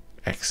firewall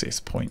access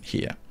point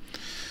here,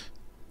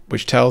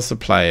 which tells the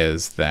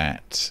players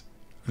that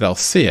they'll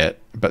see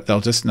it, but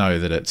they'll just know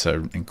that it's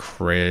an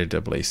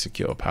incredibly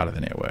secure part of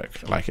the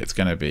network. Like it's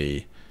going to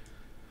be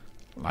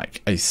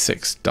like a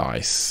 6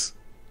 dice,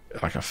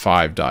 like a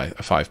 5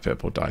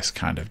 purple dice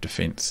kind of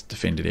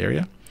defended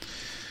area.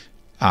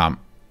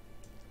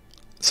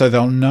 So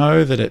they'll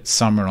know that it's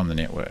somewhere on the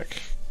network,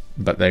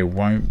 but they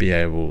won't be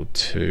able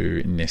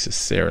to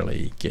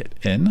necessarily get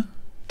in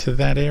to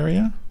that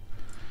area.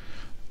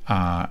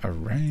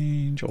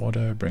 Arrange,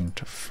 order, bring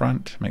to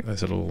front, make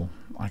those little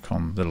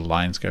little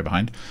lines go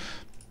behind.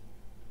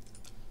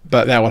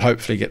 But that will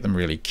hopefully get them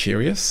really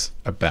curious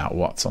about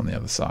what's on the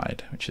other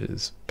side, which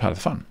is part of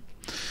the fun.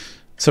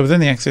 So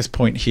within the access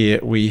point here,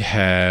 we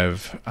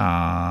have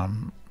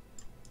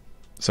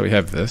so we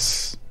have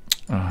this.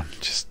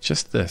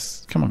 Just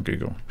this. Come on,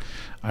 Google.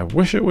 I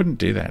wish it wouldn't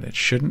do that. It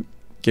shouldn't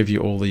give you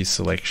all these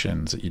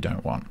selections that you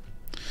don't want.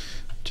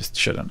 Just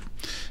shouldn't.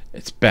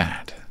 It's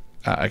bad.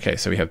 Okay,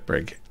 so we have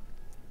brig.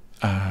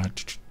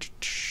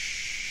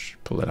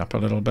 Pull it up a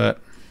little bit.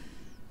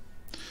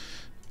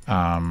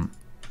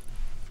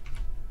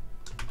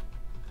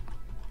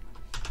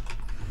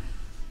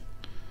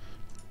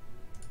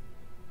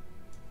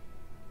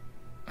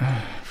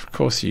 Of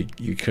course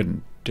you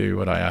couldn't do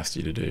what I asked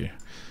you to do.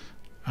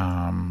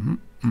 Yeah,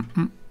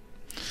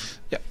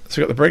 so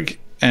we got the brig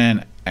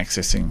and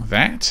accessing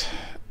that.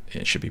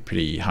 It should be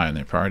pretty high on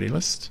their priority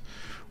list.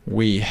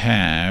 We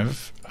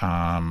have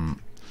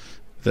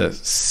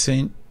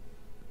there's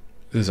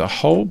a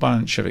whole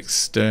bunch of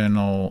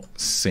external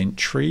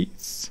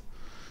sentries.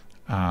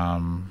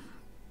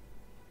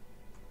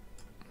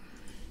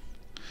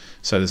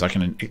 So there's like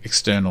an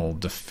external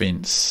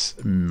defense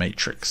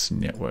matrix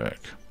network.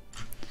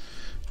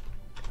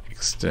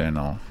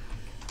 External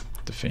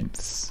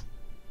defense.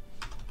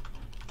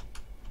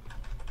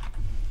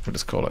 We'll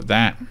just call it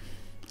that.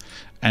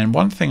 And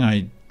one thing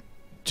I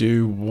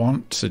do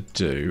want to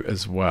do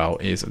as well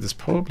is there's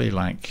probably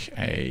like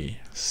a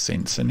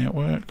sensor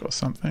network or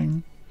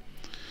something.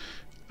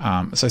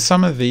 So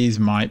some of these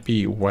might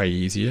be way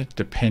easier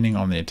depending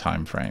on their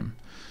time frame.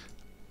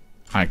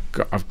 I've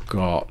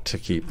got to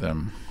keep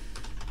them.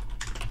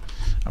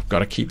 I've got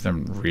to keep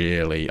them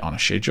really on a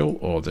schedule,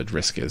 or the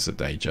risk is that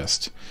they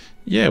just,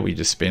 yeah, we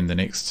just spend the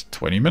next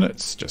 20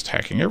 minutes just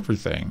hacking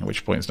everything, at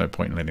which point there's no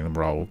point in letting them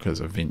roll, because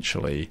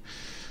eventually,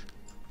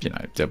 you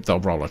know, they'll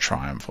roll a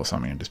triumph or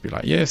something and just be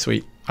like, yeah,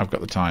 sweet, I've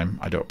got the time,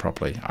 I do it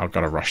properly, I've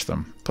got to rush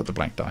them, put the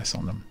blank dice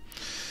on them.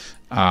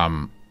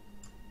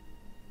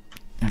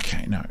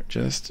 Okay, no,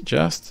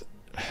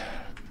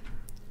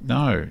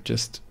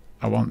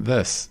 I want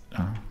this.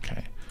 Oh,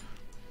 okay.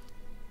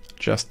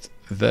 Just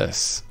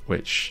this,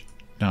 which,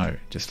 no,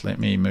 just let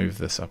me move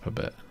this up a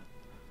bit.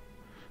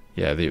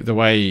 Yeah, the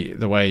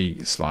way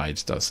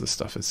Slides does this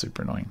stuff is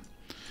super annoying.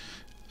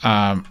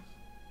 And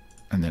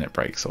then it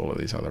breaks all of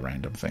these other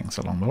random things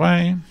along the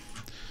way.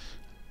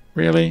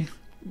 Really?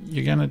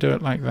 You're gonna do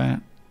it like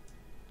that?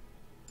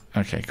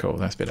 Okay, cool,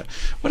 that's better.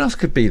 What else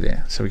could be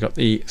there? So we got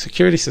the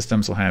security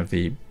systems will have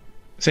the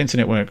sensor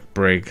network,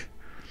 brig,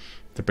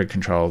 the brig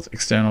controls,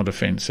 external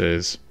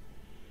defenses.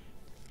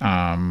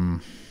 I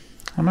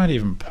might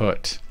even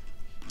put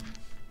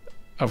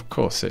of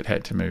course it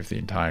had to move the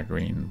entire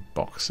green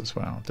box as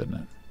well, didn't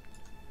it?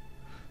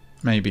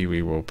 Maybe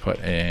we will put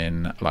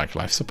in like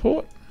life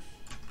support.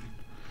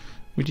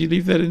 Would you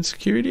leave that in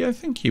security? I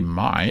think you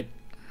might.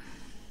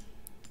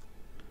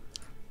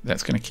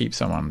 That's going to keep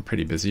someone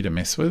pretty busy to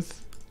mess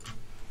with.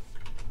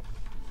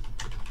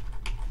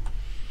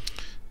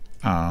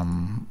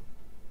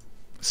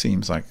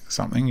 Seems like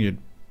something you'd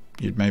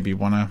maybe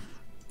want to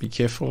be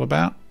careful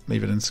about.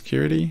 Leave it in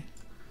security.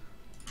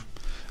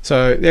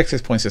 So the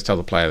access points just tell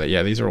the player that,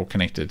 yeah, these are all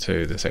connected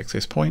to this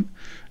access point.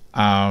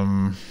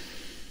 I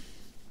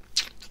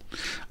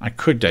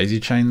could daisy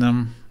chain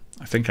them.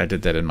 I think I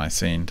did that in my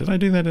scene. Did I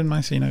do that in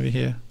my scene over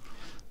here?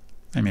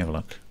 Let me have a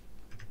look.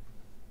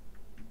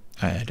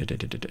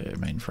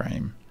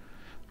 Mainframe.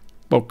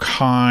 Well,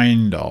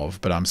 kind of,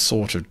 but I'm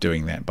sort of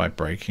doing that by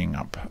breaking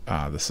up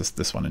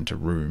this one into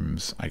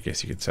rooms, I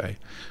guess you could say,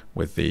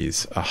 with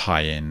these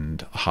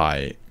high-end,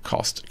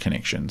 high-cost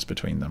connections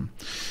between them,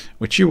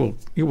 which you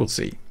will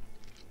see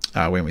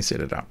when we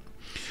set it up.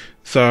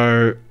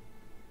 So,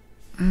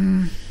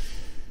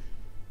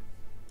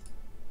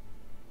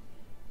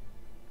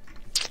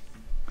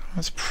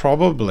 that's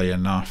probably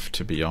enough,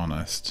 to be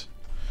honest.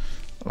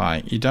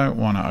 Like, you don't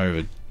want to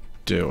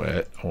overdo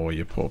it, or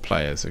your poor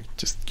players are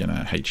just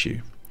gonna hate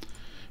you.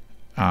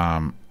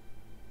 I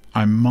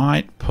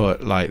might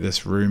put like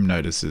this room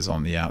notices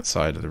on the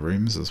outside of the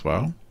rooms as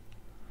well,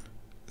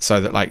 so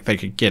that like they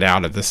could get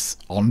out of this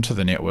onto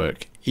the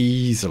network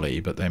easily,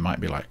 but they might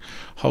be like,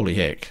 holy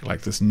heck,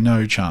 like there's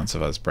no chance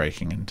of us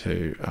breaking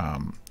into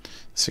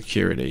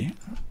security.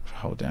 If I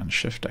hold down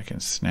shift, I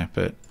can snap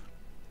it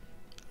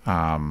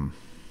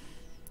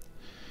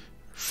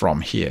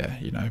from here,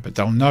 you know, but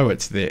they'll know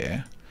it's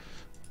there.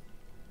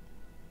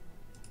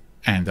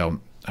 And they'll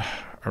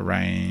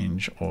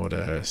arrange,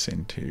 order,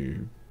 send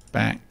to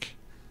back.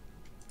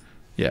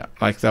 Yeah,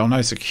 like they'll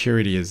know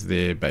security is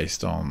there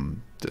based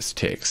on this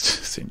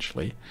text,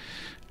 essentially.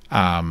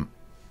 And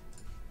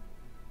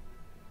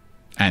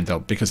they'll,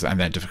 because and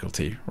that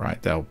difficulty,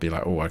 right? They'll be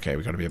like, oh, okay,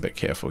 we've got to be a bit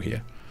careful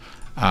here.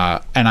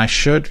 And I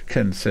should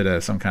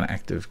consider some kind of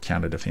active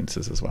counter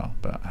defenses as well,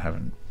 but I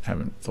haven't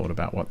thought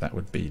about what that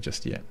would be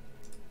just yet.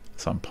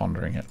 So I'm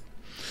pondering it.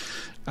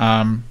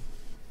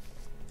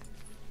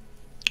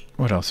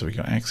 What else have we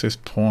got? Access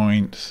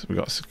points. We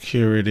got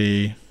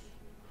security.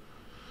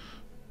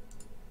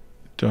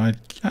 I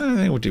don't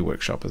think we'll do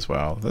workshop as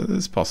well.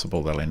 It's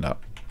possible they'll end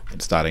up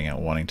starting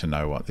out wanting to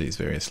know what these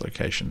various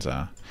locations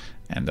are,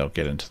 and they'll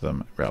get into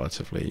them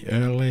relatively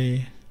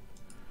early.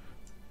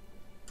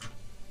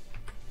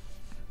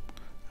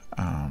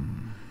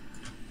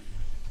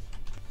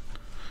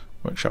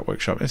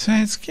 Workshop.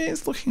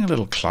 It's looking a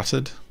little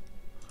cluttered.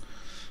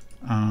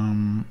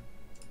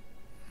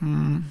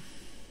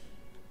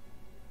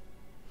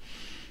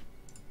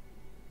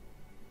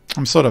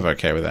 I'm sort of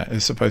okay with that.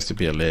 It's supposed to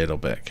be a little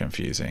bit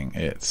confusing.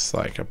 It's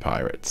like a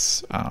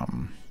pirate's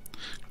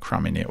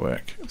crummy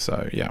network.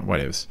 So yeah,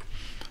 whatevs.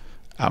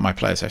 My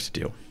players have to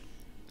deal,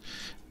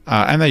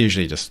 and they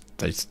usually just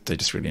they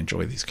just really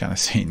enjoy these kind of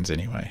scenes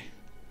anyway.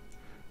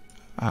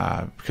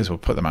 Because we'll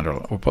put them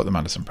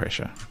under some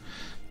pressure,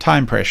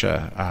 time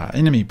pressure,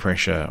 enemy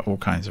pressure, all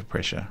kinds of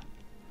pressure.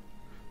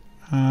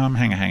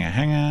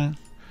 Hanger,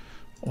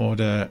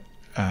 order,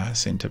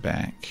 center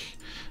back.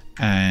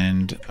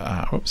 And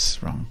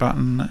oops, wrong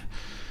button.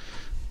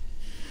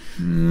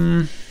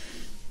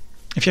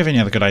 If you have any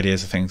other good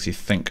ideas of things you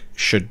think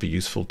should be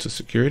useful to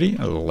security,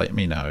 let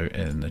me know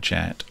in the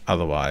chat.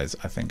 Otherwise,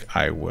 I think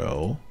I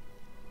will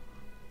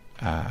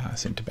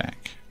center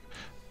back.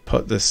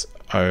 Put this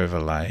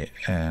overlay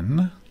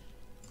in,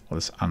 or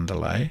this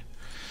underlay.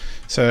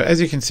 So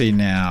as you can see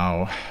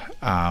now,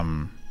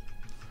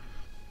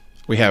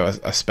 we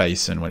have a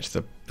space in which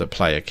the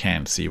player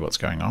can see what's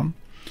going on.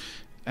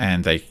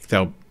 And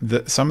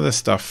some of the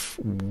stuff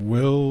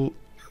will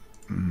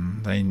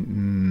they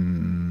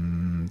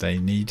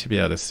need to be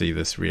able to see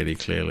this really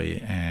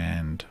clearly,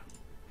 and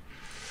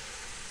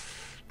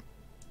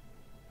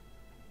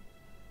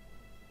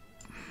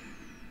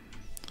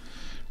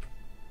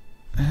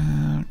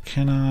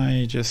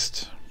I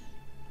just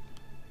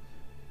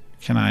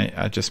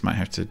might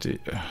have to do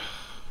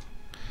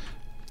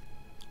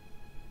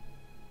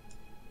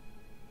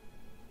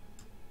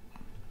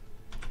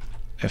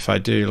if I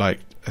do like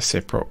a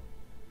separate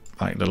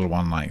like little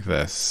one like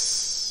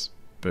this,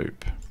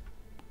 boop.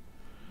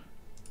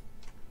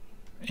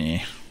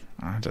 I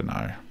don't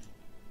know.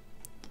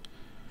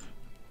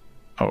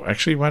 Oh,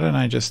 actually, why don't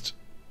I just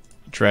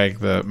drag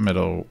the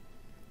middle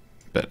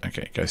bit?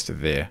 Okay, it goes to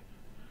there.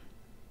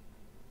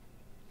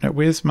 Now,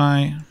 where's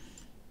my...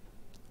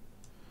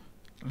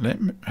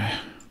 Let me...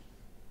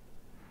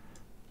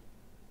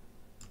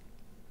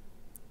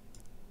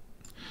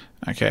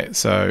 Okay,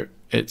 so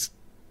it's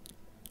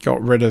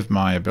got rid of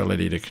my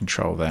ability to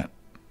control that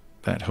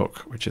hook,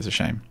 which is a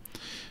shame.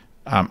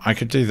 I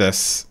could do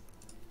this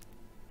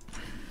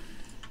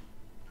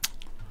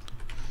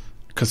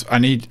because I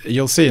need,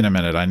 you'll see in a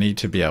minute, I need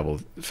to be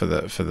able for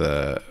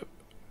the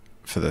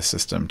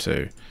system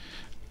to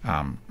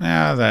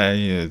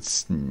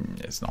It's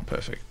not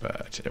perfect,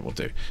 but it will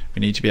do. We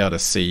need to be able to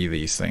see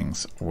these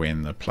things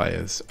when the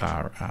players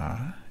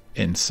are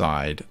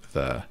inside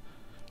the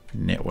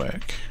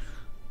network,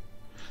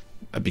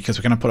 because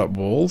we're going to put up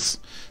walls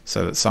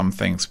so that some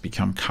things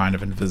become kind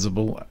of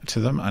invisible to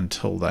them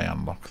until they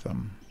unlock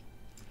them,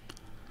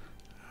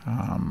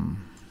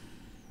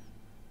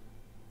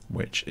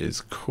 which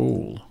is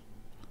cool.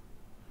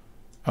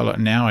 Oh look,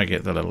 now I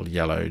get the little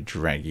yellow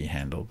draggy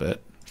handle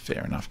bit.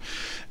 Fair enough.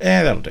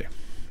 Yeah, that'll do.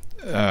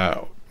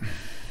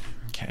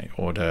 Okay,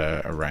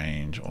 order,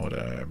 arrange,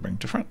 order, bring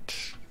to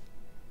front.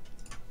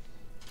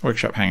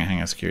 Workshop,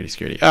 hanger,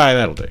 security. Oh,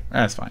 that'll do.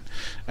 That's fine.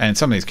 And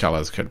some of these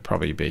colors could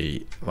probably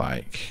be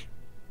like,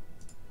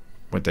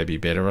 would they be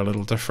better a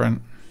little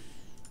different?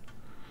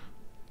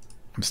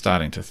 I'm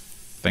starting to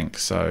think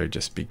so,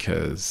 just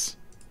because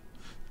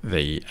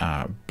the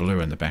blue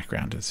in the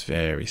background is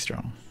very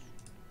strong.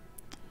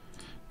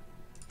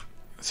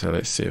 So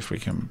let's see if we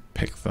can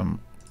pick them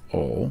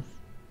all.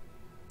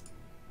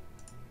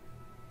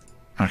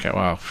 Okay,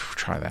 well,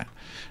 try that.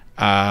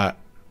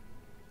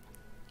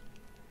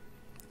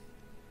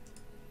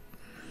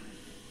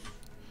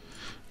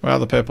 Well,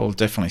 the purple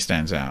definitely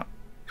stands out.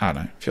 I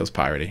don't know, feels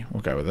piratey.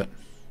 We'll go with it.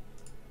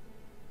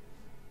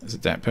 Is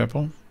it that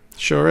purple?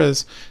 Sure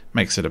is.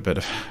 Makes it a bit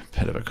of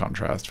a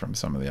contrast from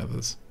some of the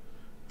others.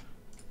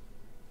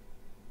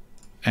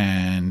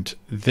 And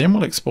then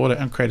we'll export it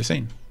and create a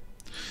scene.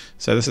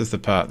 So this is the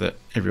part that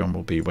everyone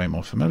will be way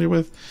more familiar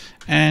with,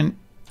 and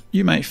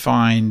you may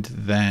find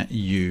that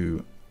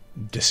you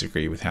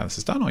disagree with how this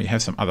is done, or you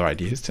have some other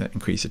ideas to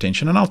increase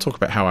attention, and I'll talk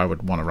about how I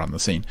would want to run the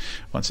scene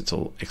once it's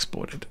all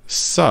exported.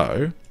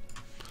 So,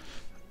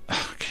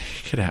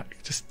 okay, get out,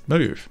 just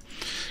move.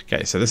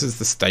 Okay, so this is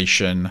the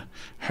station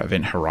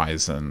Event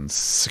Horizons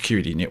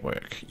security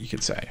network, you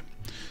could say.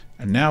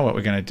 And now what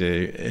we're going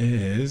to do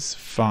is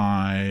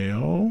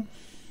file,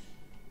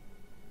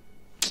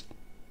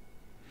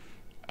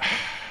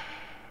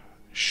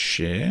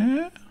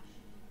 share,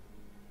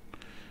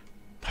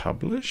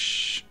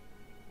 publish.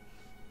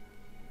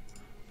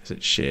 Is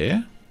it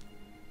share?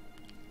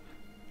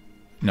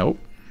 Nope,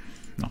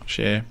 not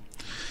share.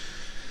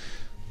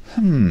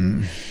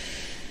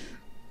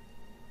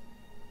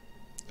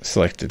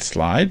 Selected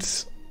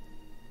slides.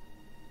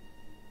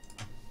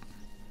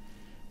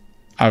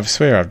 I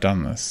swear I've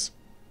done this.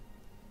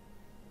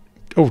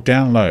 Oh,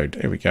 download.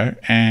 There we go.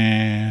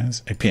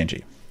 As a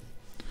PNG.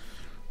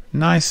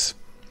 Nice.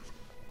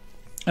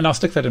 And I'll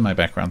stick that in my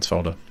backgrounds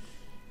folder.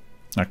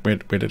 Like, where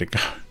did it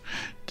go?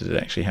 Did it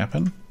actually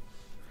happen?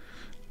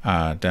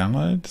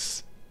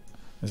 Downloads.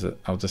 Is it?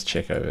 I'll just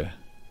check over.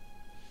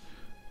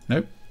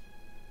 Nope.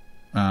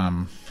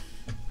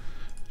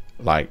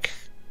 Like,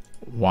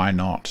 why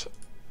not?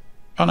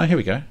 Oh no, here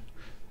we go.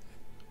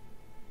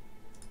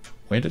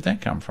 Where did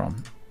that come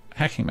from?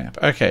 Hacking map.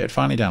 Okay, it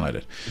finally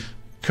downloaded.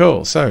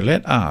 Cool. So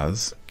let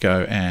us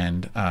go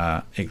and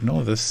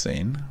ignore this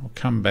scene. We'll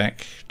come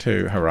back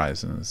to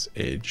Horizon's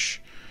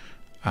Edge.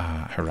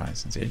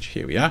 Horizon's Edge.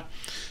 Here we are.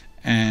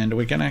 And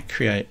we're going to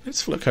create,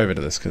 let's flick over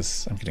to this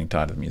because I'm getting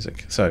tired of the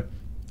music. So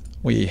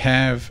we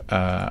have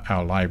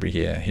our library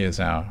here. Here's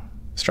our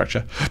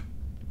structure.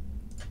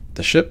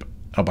 The ship.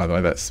 Oh, by the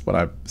way, that's what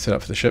I set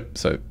up for the ship.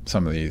 So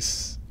some of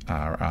these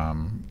are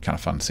kind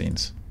of fun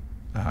scenes.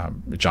 A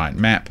giant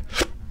map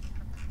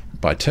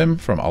by Tim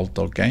from Old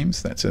Dog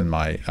Games. That's in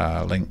my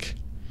link.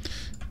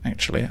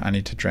 Actually, I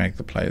need to drag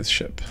the player's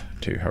ship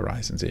to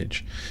Horizon's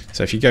Edge.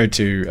 So if you go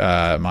to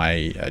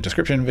my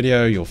description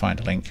video, you'll find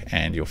a link,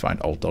 and you'll find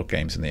Old Dog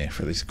Games in there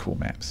for these cool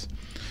maps.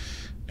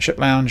 Ship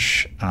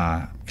Lounge,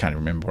 can't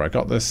remember where I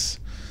got this,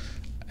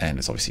 and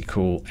it's obviously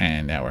cool.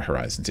 And now we're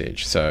Horizon's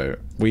Edge. So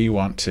we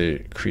want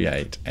to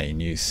create a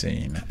new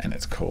scene, and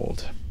it's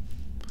called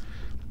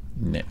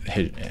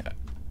Network.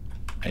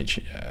 I'm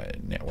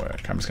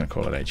just going to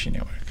call it HE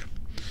Network.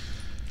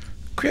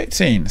 Create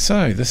scene.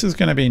 So this is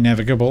going to be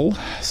navigable,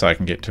 so I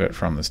can get to it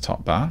from this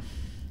top bar.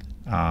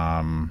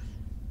 The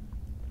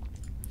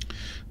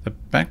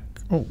back.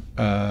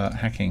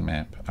 Hacking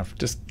map. I've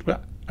just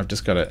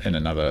got it in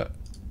another.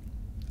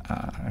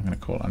 I'm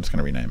just going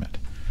to rename it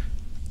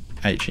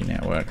HE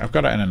Network. I've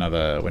got it in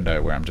another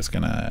window where I'm just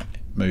going to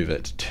move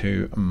it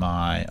to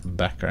my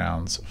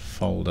backgrounds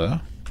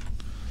folder,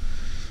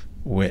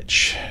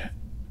 which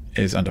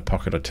is under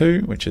Pocket or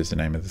 2, which is the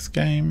name of this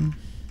game.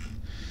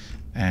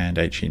 And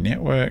HE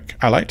Network.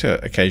 I like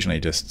to occasionally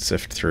just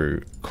sift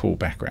through cool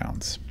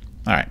backgrounds.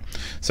 All right,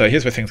 so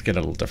here's where things get a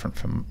little different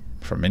from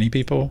many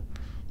people.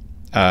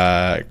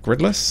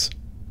 Gridless.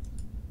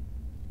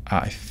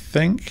 I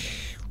think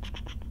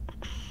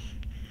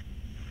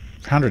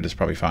 100 is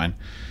probably fine.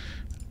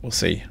 We'll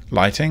see.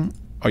 Lighting.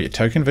 Oh, your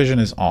token vision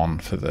is on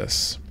for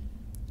this.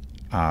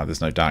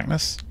 There's no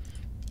darkness.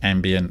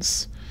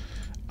 Ambience.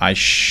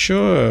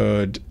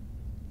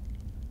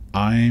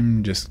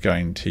 I'm just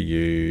going to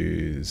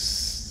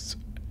use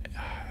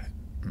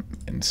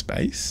in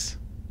space,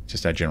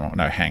 just our general,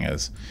 no,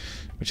 hangers,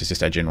 which is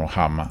just our general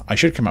hum. I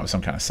should come up with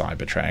some kind of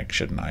cyber track,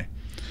 shouldn't I?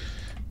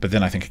 but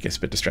then I think it gets a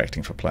bit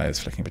distracting for players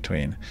flicking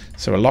between.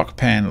 So a lock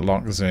pan,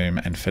 lock zoom,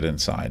 and fit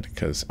inside,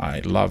 because I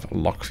love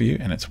lock view,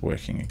 and it's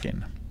working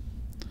again.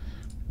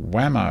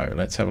 Whammo,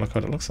 let's have a look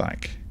what it looks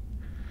like.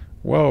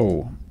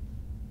 Whoa.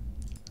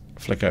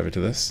 Flick over to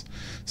this.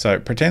 So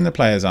pretend the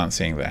players aren't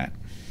seeing that.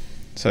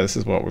 So this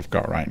is what we've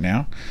got right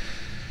now.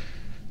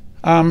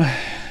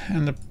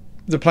 And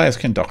the players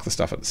can dock the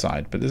stuff at the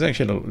side, but there's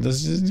actually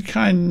there's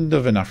kind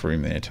of enough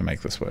room there to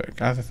make this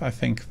work. I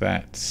think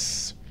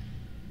that's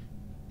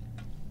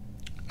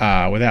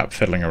without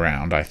fiddling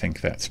around, I think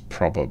that's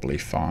probably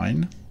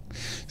fine.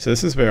 So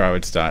this is where I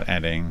would start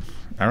adding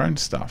our own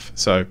stuff.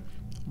 So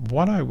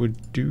what I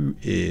would do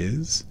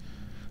is,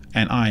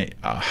 and I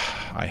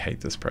hate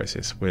this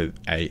process with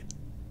a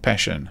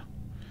passion.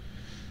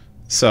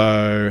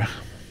 So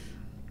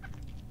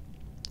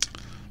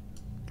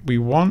we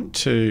want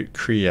to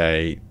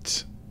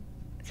create,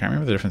 I can't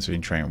remember the difference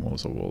between train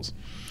walls or walls.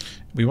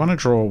 We want to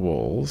draw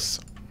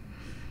walls.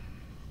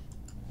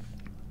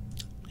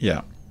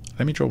 Yeah,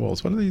 let me draw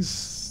walls. What are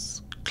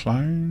these?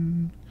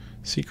 Clone?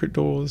 Secret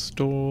doors?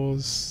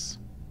 Doors?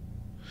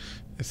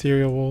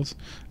 Ethereal walls?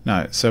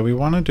 No, so we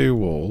want to do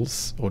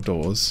walls or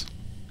doors.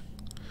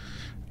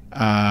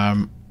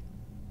 And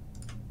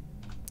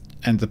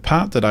the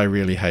part that I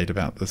really hate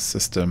about this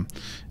system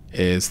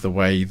is the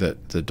way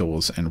that the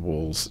doors and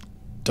walls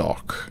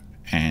dock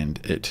and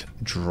it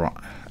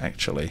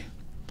actually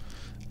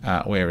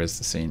where is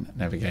the scene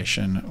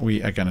navigation?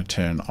 We are going to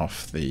turn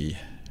off the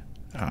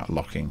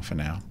locking for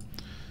now.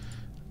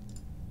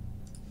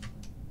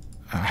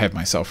 I have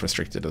myself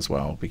restricted as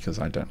well because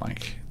I don't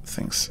like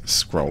things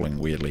scrolling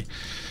weirdly.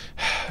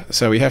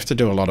 So we have to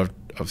do a lot of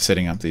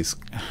setting up these,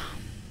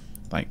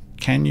 like,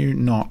 can you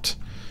not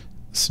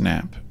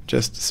snap?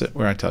 Just sit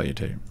where I tell you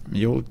to.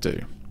 You'll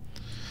do.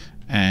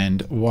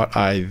 And what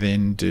I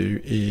then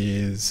do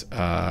is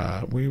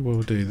we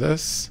will do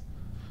this.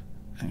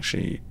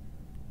 Actually,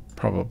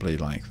 probably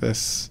like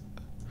this.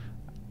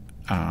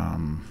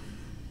 Come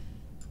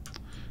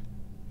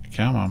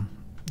on.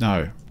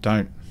 No,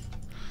 don't.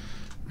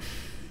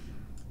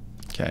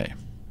 Okay.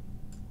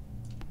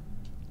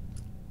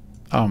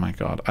 Oh my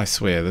god, I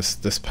swear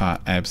this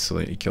part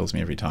absolutely kills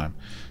me every time.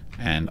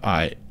 And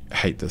I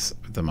hate this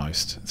the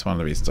most. It's one of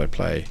the reasons I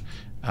play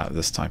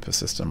this type of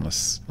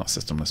systemless, not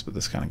systemless, but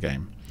this kind of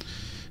game.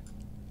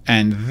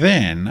 And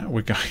then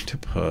we're going to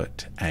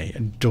put a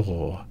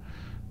door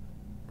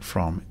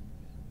from,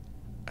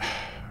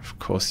 of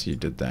course you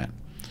did that.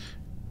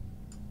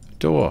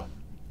 Door.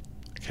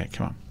 Okay,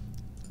 come on.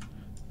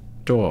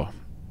 Door.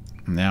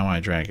 Now I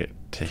drag it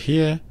to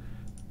here,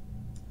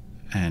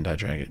 and I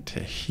drag it to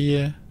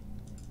here.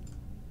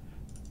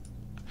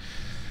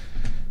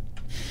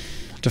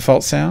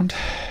 Default sound.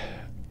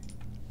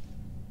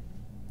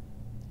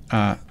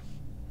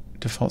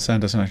 Default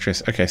sound doesn't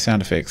address. Okay,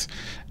 sound effects.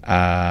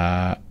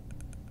 I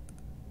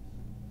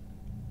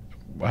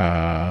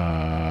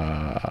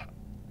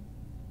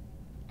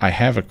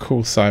have a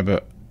cool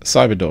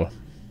cyber door.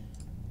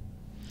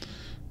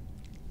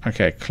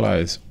 Okay,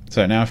 close.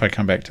 So now if I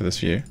come back to this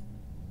view,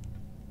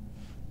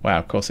 wow,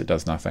 of course it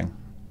does nothing.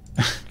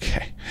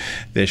 Okay,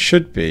 there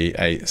should be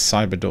a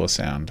cyber door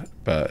sound,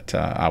 but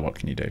what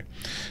can you do?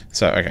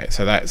 So okay,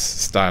 so that's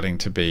starting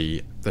to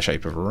be the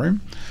shape of a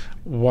room.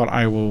 What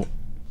I will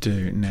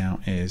do now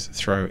is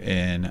throw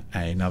in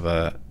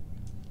another.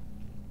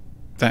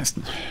 That's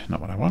not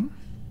what I want.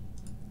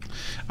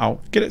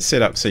 I'll get it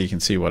set up so you can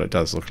see what it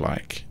does look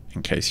like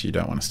in case you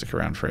don't want to stick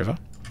around forever,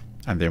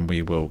 and then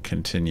we will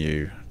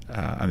continue,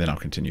 and then I'll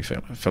continue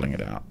filling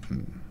it out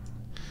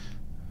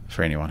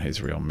for anyone who's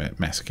a real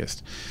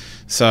masochist.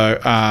 So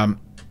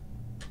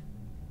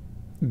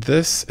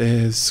this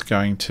is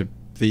going to,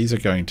 these are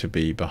going to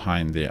be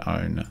behind their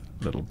own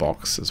little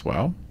box as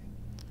well.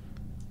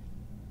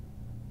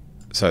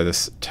 So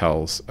this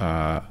tells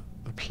the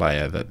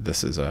player that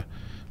this is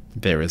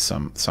there is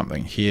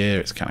something here.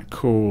 It's kind of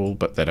cool,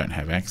 but they don't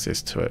have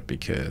access to it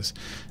because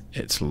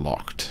it's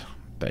locked,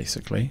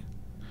 basically.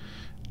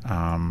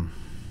 And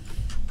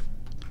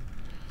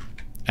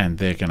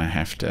they're going to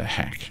have to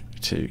hack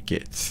to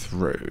get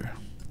through.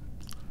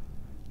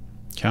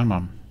 Come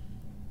on.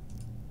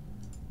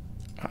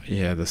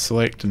 Yeah, the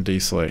select and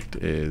deselect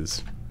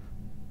is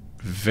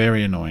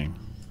very annoying,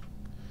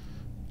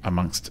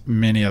 amongst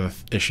many other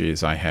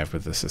issues I have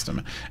with the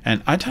system.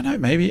 And I don't know,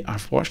 maybe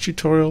I've watched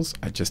tutorials,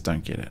 I just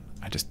don't get it.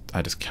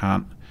 I just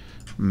can't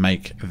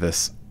make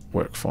this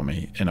work for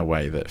me in a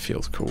way that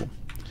feels cool.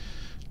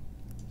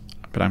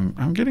 But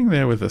I'm getting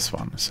there with this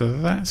one, so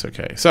that's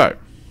okay. So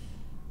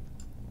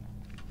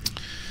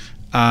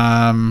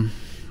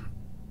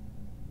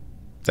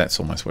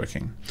that's almost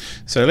working.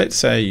 So let's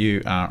say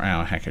you are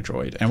our hacker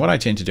droid, and what I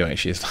tend to do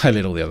actually is I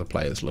let all the other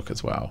players look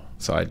as well,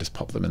 so I just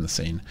pop them in the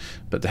scene,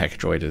 but the hacker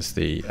droid is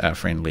the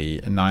friendly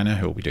niner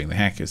who will be doing the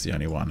hack, is the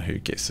only one who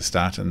gets to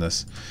start in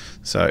this.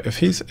 So if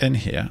he's in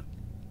here,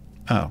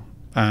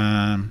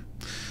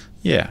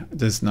 yeah,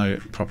 there's no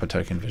proper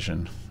token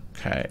vision.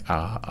 Okay,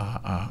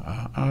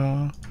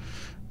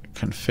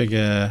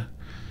 configure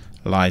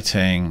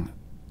lighting,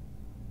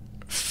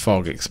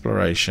 fog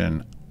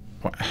exploration,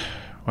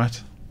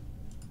 What?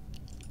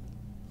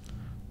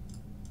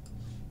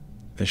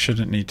 There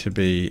shouldn't need to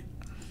be...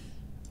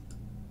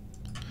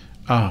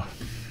 Oh.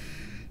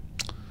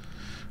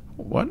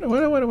 What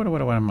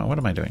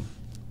am I doing?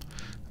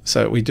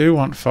 So we do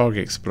want fog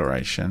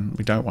exploration.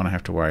 We don't want to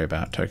have to worry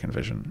about token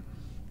vision.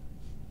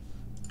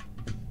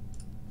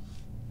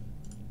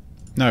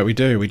 No, we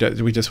do. We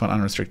just want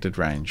unrestricted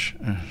range.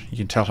 You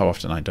can tell how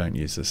often I don't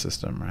use this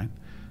system, right?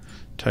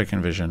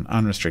 Token vision,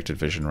 unrestricted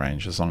vision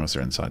range, as long as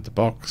they're inside the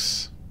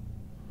box.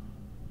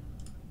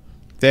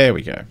 There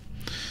we go.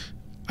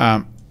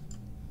 Oh,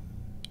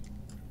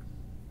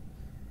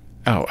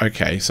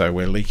 okay. So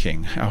we're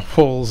leaking. Our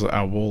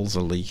walls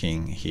are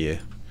leaking here.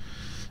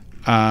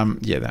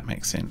 Yeah, that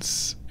makes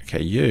sense.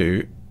 Okay,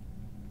 you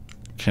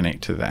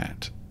connect to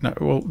that. No,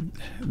 well,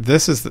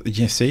 this is the,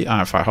 you see,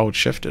 if I hold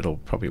shift, it'll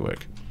probably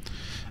work.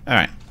 All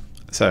right.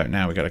 So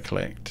now we got to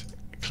click,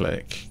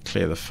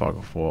 clear the fog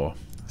of war,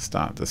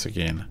 start this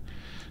again,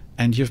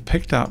 and you've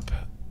picked up.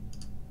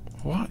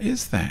 What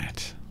is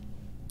that?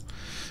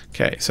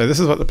 Okay, so this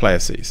is what the player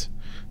sees.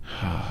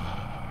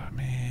 Oh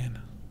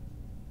man,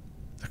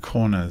 the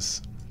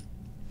corners.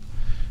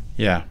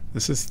 Yeah,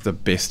 this is the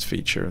best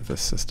feature of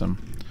this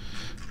system.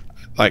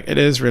 Like, it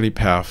is really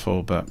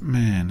powerful, but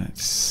man,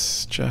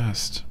 it's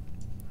just...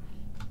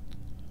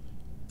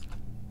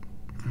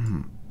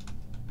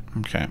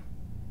 Okay.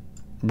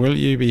 Will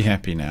you be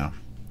happy now?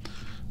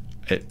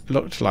 It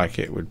looked like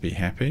it would be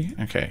happy.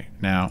 Okay,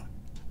 now,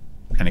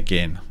 and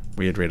again,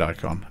 weird red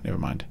icon. Never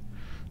mind.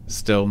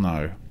 Still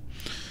no.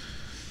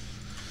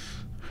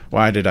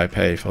 Why did I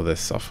pay for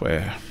this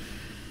software?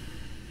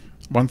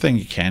 One thing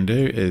you can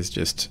do is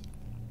just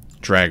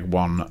drag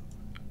one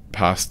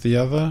past the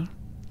other.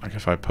 Like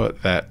if I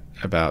put that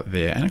about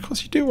there, and of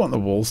course you do want the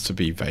walls to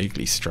be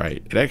vaguely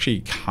straight. It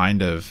actually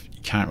kind of,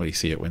 you can't really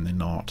see it when they're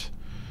not.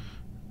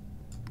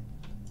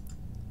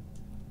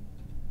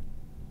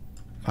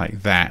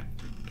 Like that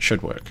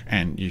should work,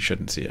 and you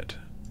shouldn't see it.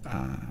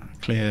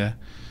 Clear,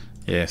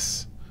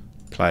 yes,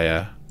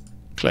 player,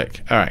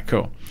 click. All right,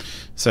 cool.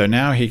 So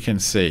now he can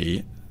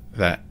see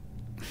that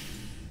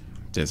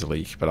there's a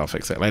leak, but I'll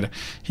fix that later.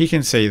 He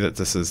can see that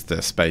this is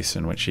the space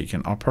in which he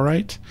can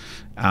operate,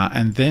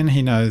 and then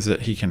he knows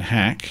that he can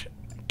hack,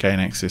 gain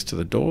access to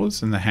the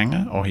doors in the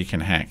hangar, or he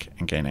can hack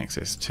and gain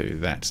access to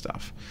that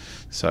stuff.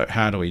 So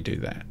how do we do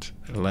that?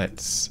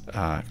 Let's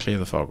clear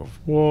the fog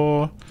of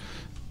war,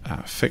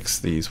 fix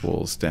these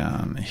walls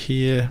down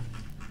here.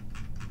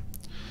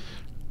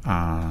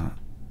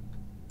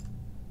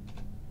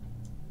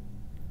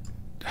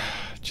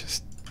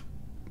 Just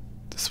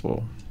this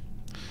wall.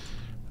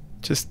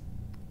 Just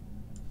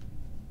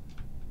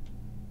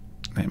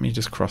let me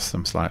just cross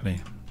them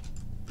slightly.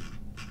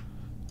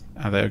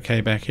 Are they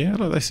okay back here?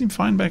 Look, they seem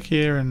fine back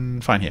here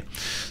and fine here.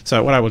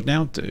 So what I will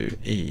now do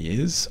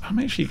is I'm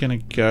actually going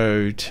to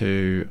go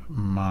to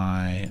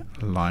my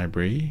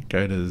library,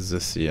 go to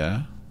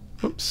Zisia.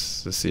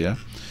 Oops, Zisia.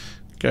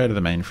 Go to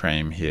the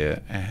mainframe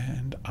here,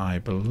 and I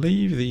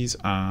believe these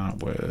are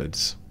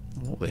words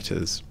or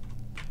letters.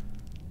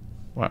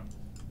 What?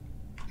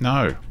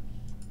 No.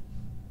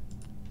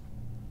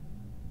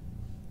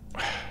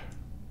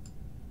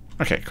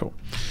 Okay, cool.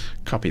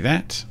 Copy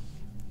that.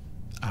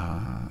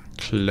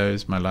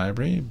 Close my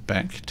library,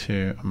 back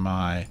to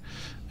my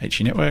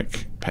HE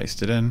network,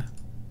 paste it in.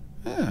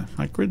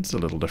 My grid's a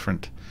little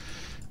different.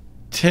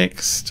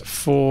 Text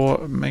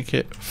for, make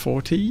it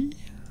 40.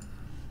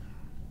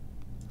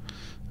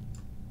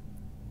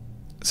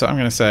 So I'm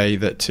going to say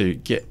that to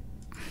get,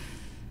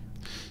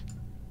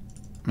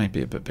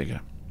 maybe a bit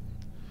bigger.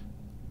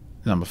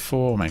 Number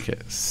 4, make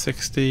it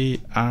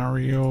 60.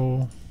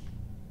 Arial.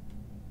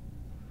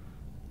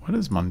 What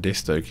does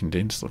Modesto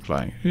condensed look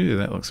like? Ooh,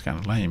 that looks kind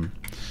of lame.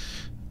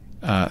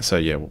 So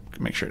yeah, we'll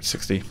make sure it's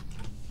 60.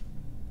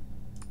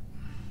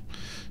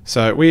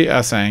 So we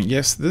are saying,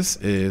 yes, this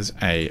is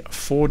a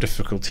 4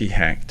 difficulty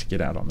hack to get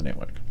out on the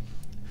network.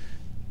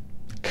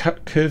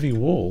 Cut curvy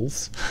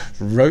walls.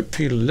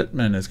 Ropey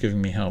Litman is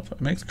giving me help. It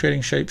makes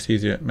creating shapes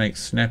easier. It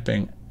makes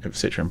snapping,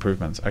 etc.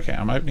 improvements. Okay,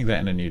 I'm opening that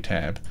in a new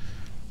tab.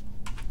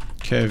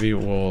 Curvy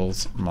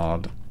walls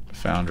mod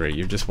Foundry.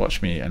 You've just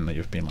watched me and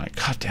you've been like,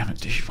 God damn it,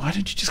 dude, why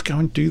don't you just go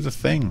and do the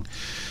thing?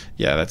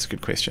 Yeah, that's a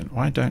good question.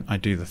 Why don't I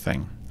do the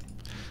thing?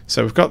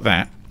 So we've got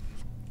that.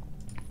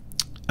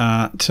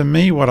 To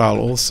me, what I'll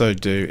also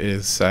do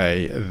is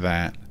say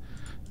that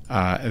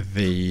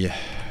the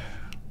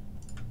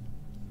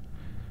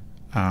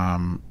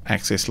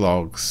access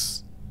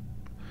logs,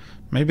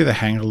 maybe the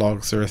hangar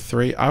logs are a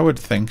 3. I would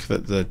think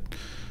that the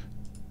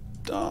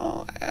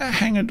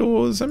hangar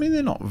doors, I mean,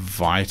 they're not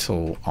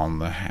vital on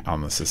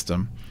the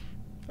system.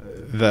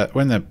 That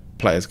when the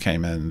players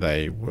came in,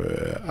 they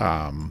were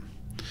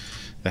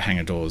the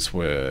hangar doors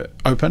were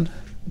open,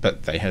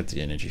 but they had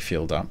the energy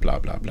field up, blah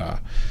blah blah.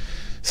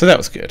 So that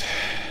was good.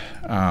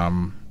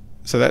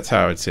 So that's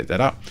how I would set that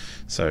up.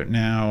 So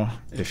now,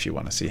 if you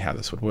want to see how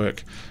this would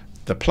work,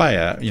 the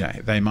player, you know,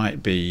 they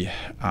might be,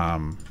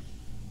 they'll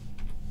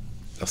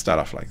start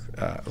off like,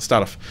 where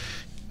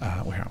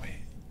are we?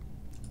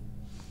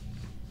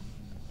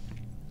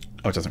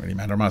 Oh, it doesn't really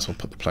matter. I might as well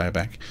put the player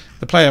back.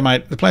 The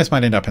players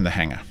might end up in the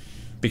hangar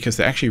because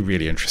they're actually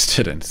really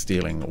interested in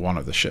stealing one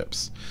of the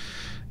ships.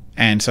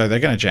 And so they're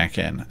going to jack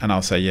in, and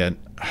I'll say, yeah,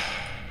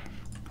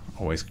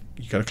 always,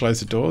 you got to close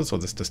the doors or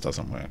this just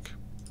doesn't work.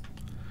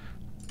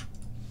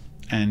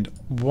 And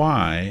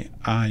why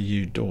are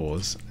you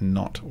doors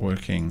not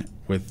working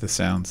with the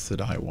sounds that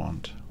I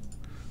want?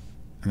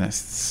 And that's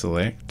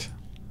select.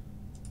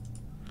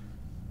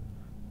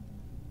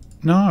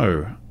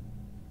 No.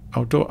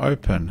 Oh, door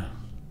open.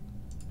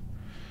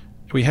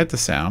 We had the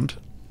sound.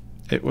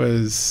 It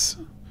was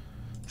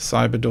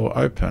cyber door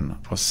open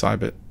or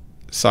cyber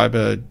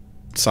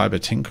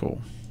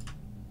tinkle.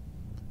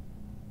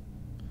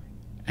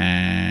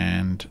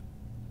 And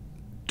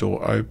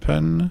door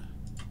open.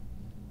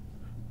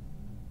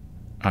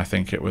 I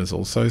think it was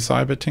also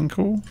cyber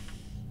tinkle.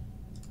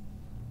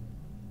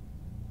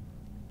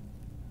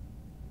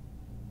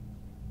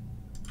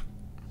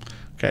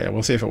 Okay,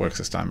 we'll see if it works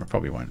this time. It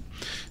probably won't.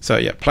 So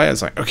yeah,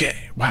 players like,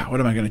 okay, wow, what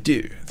am I going to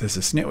do? There's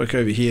this network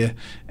over here,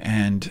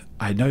 and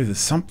I know there's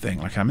something.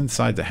 Like I'm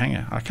inside the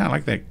hangar. I kind of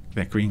like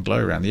that green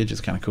glow around the edges.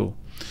 Kind of cool.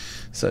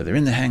 So they're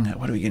in the hangar.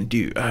 What are we going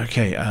to do?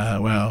 Okay,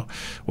 well,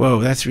 whoa,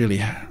 that's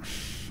really...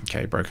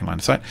 Okay, broken line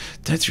of sight.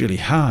 That's really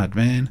hard,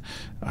 man.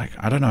 Like,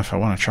 I don't know if I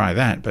want to try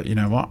that, but you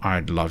know what?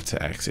 I'd love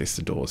to access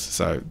the doors.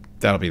 So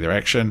that'll be their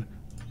action.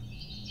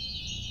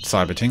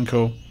 Cyber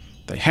tinkle.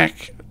 They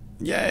hack.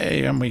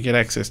 Yay, and we get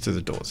access to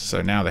the doors.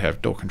 So now they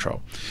have door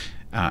control.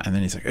 And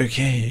then he's like,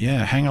 okay,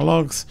 yeah, hangar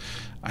logs.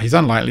 He's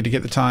unlikely to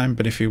get the time,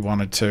 but if he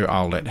wanted to,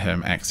 I'll let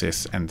him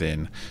access and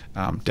then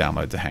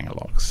download the hangar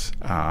logs.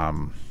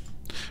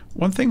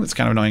 One thing that's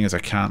kind of annoying is I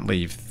can't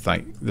leave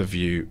like the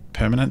view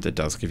permanent. It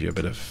does give you a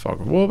bit of fog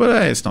of war, but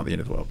hey, it's not the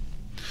end of the world.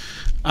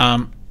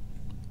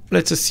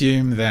 Let's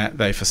assume that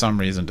they, for some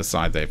reason,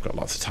 decide they've got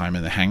lots of time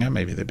in the hangar.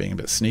 Maybe they're being a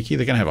bit sneaky.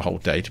 They're going to have a whole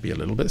day to be a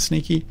little bit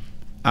sneaky.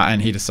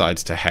 And he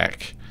decides to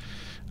hack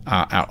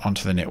out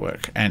onto the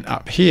network. And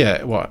up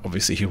here, well,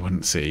 obviously you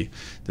wouldn't see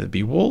there'd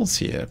be walls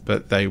here,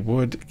 but they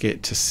would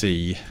get to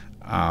see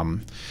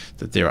that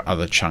there are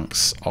other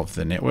chunks of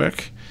the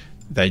network.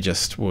 They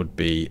just would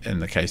be,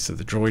 in the case of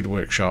the droid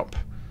workshop,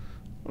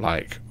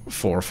 like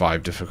 4 or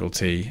 5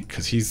 difficulty,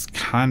 because he's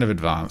kind of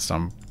advanced.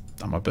 I'm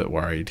a bit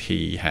worried.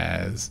 He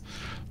has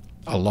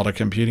a lot of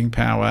computing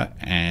power,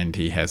 and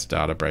he has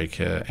data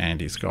breaker,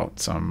 and he's got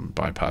some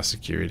bypass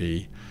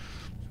security.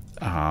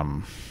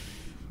 Look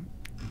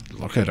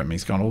at him.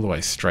 He's gone all the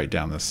way straight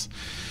down this.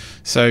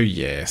 So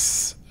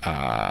yes,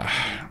 yeah,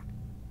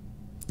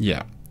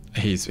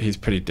 he's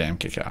pretty damn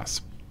kick-ass.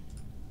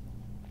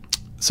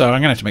 So I'm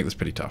going to have to make this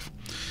pretty tough.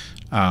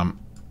 And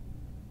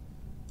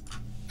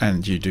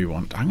you do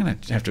want... I'm going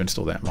to have to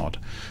install that mod.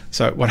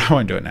 So what I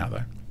won't do it now,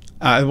 though.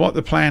 What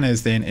the plan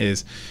is then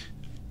is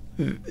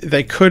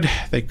they could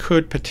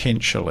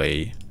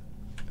potentially...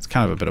 It's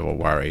kind of a bit of a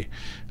worry.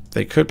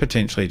 They could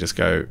potentially just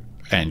go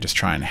and just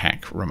try and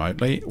hack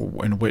remotely,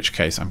 in which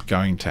case I'm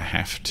going to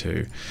have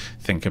to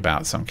think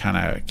about some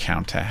kind of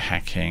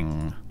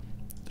counter-hacking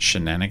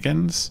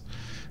shenanigans.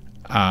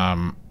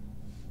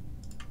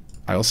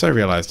 I also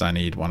realized I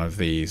need one of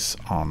these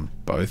on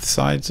both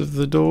sides of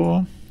the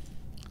door.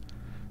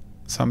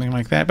 Something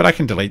like that. But I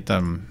can delete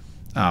them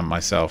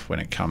myself when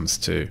it comes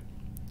to...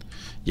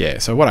 Yeah,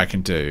 so what I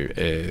can do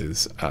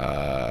is...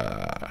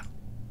 I'll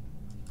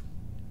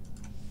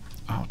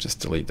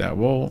just delete that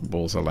wall.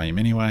 Walls are lame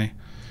anyway.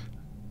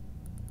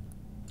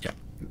 Yeah.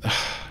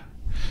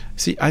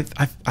 See,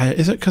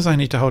 is it because I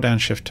need to hold down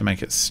shift to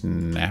make it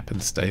snap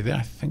and stay there?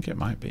 I think it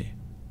might be.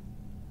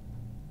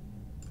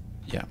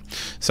 Yeah,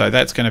 so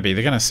that's going to be,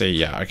 they're going to see,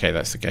 yeah, okay,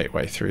 that's the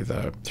gateway through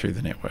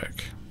the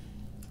network.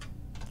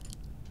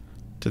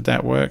 Did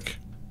that work?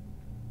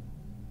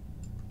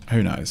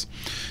 Who knows?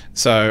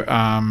 So,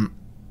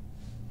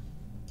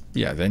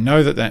 yeah, they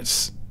know that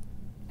that's,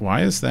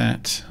 why is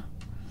that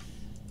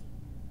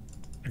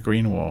a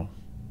green wall?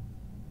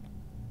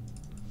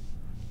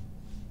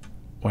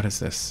 What is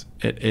this?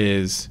 It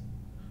is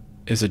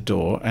a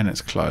door and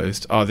it's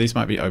closed. Oh, these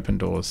might be open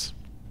doors.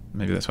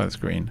 Maybe that's why it's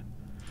green.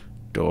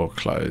 Door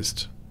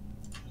closed.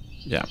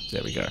 Yeah,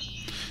 there we go.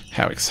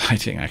 How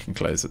exciting, I can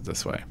close it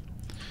this way.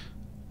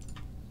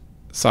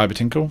 Cyber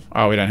tinkle.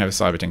 Oh, we don't have a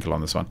cyber tinkle on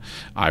this one.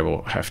 I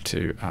will have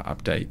to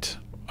update.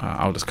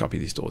 I'll just copy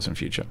these doors in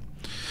future.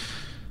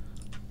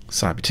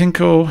 Cyber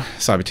tinkle,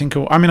 cyber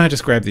tinkle. I mean, I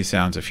just grab these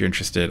sounds if you're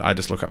interested. I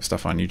just look up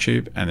stuff on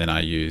YouTube and then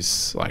I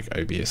use like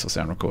OBS or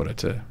sound recorder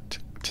to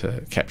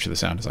capture the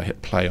sound as I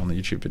hit play on the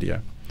YouTube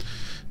video.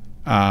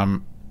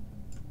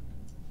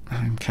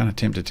 I'm kind of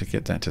tempted to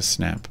get that to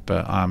snap,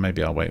 but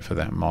maybe I'll wait for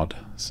that mod,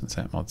 since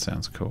that mod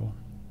sounds cool.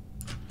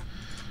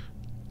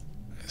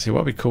 See,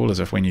 what would be cool is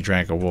if when you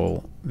drag a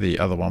wall, the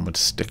other one would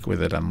stick with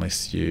it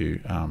unless you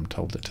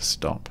told it to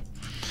stop.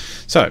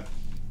 So,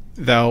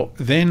 they'll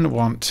then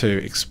want to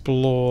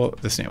explore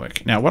this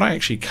network. Now, what I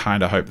actually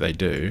kind of hope they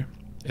do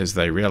is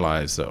they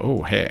realize that,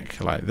 oh,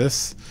 heck, like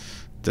this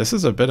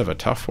is a bit of a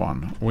tough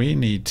one. We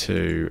need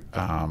to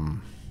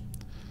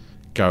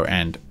go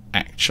and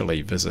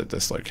actually visit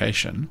this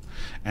location,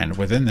 and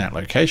within that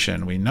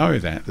location we know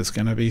that there's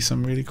going to be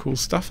some really cool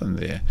stuff in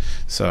there.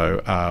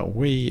 So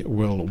we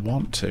will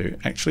want to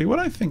actually, what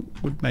I think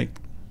would make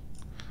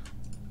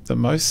the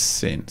most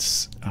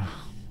sense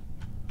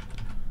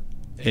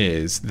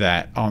is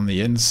that on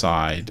the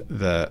inside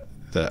the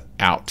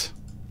out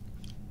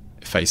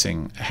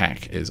facing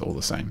hack is all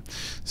the same,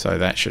 so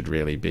that should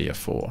really be a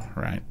 4,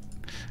 right?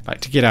 Like,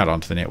 to get out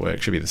onto the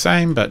network should be the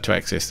same, but to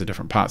access the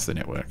different parts of the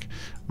network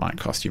might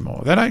cost you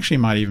more. That actually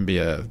might even be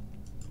a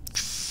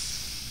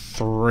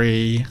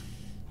 3,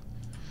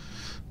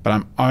 but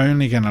I'm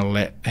only going to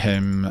let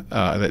him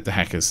let the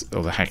hackers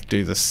or the hack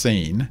do the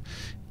scene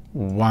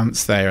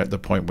once they're at the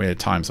point where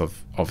time's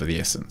of the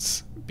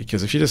essence.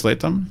 Because if you just let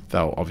them,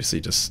 they'll obviously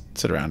just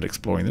sit around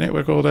exploring the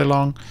network all day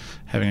long,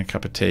 having a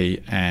cup of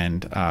tea,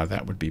 and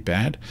that would be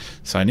bad.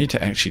 So I need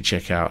to actually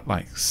check out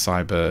like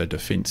cyber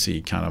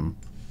defense-y kind of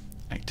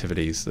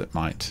activities that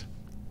might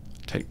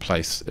take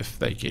place if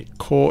they get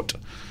caught.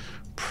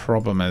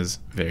 Problem is,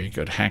 very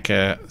good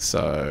hacker,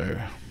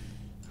 so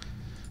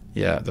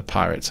yeah, the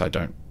pirates I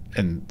don't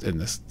in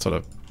this sort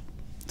of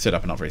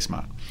setup are not very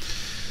smart.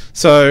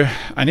 So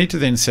I need to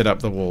then set up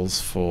the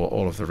walls for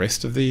all of the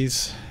rest of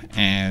these,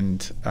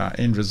 and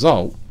end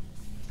result,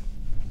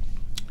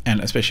 and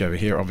especially over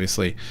here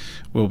obviously,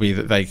 will be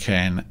that they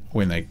can,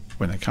 when they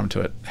come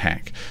to it,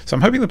 hack. So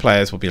I'm hoping the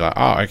players will be like,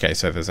 oh, okay,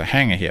 so there's a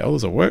hangar here, oh,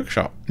 there's a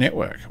workshop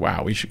network,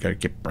 wow, we should go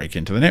break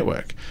into the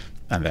network.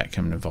 And that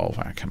can involve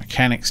a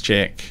mechanics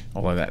check,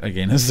 although that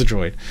again is the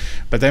droid.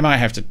 But they might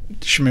have to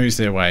schmooze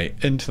their way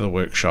into the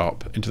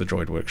workshop, into the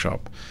droid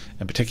workshop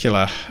in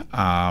particular,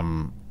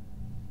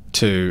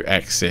 to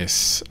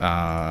access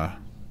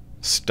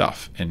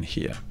stuff in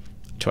here,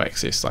 to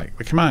access like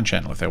the command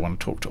channel if they want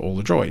to talk to all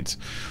the droids,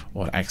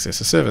 or access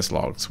the service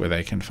logs where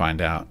they can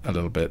find out a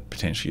little bit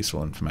potentially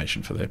useful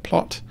information for their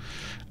plot.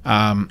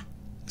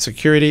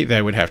 Security,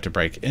 they would have to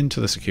break into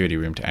the security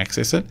room to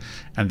access it,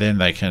 and then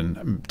they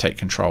can take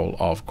control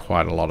of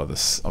quite a lot of the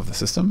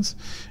systems,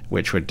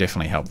 which would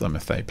definitely help them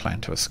if they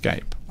plan to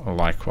escape.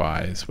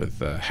 Likewise with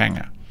the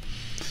hangar.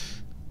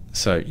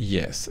 So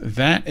yes,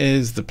 that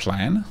is the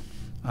plan.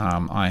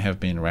 I have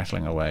been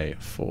rattling away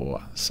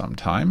for some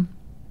time.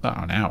 Oh,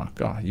 an hour.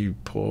 God, you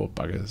poor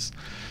buggers.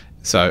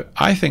 So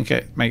I think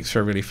it makes for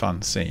a really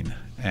fun scene,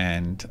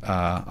 and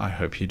I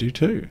hope you do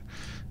too.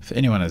 If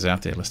anyone is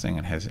out there listening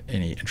and has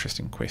any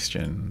interesting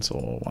questions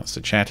or wants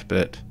to chat a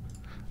bit,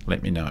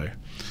 let me know.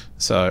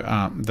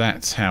 So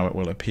that's how it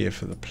will appear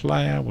for the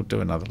player. We'll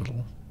do another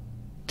little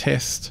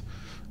test.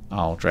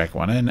 I'll drag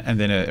one in, and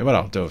then what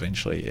I'll do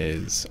eventually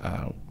is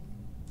I'll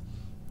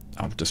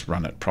just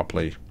run it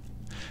properly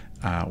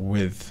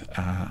with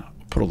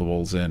put all the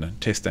walls in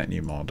and test that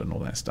new mod and all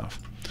that stuff.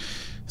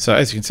 So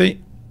as you can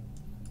see,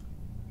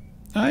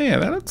 oh yeah,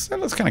 that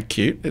looks kind of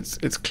cute.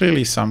 It's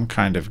clearly some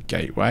kind of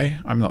gateway.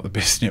 I'm not the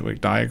best network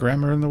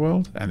diagrammer in the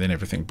world, and then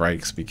everything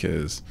breaks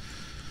because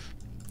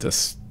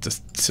this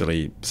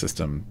silly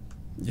system.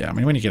 Yeah, I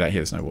mean, when you get out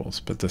here, there's no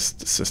walls, but this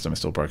system is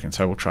still broken.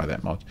 So we'll try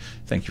that mod.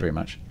 Thank you very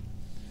much.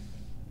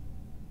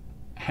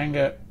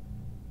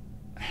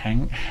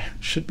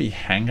 Should be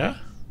hangar.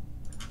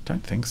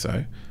 Don't think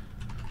so.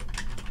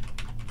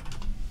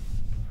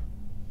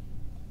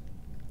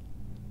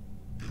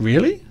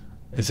 Really?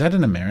 Is that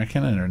an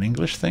American and an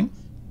English thing?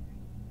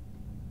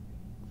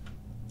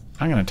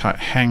 I'm going to type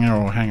hangar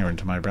or hangar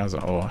into my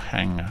browser, or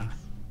hangar.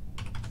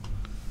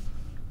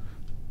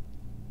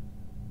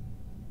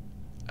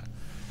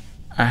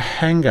 A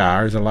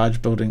hangar is a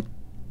large building.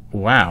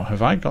 Wow,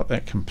 have I got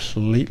that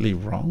completely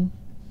wrong?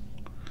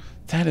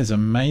 That is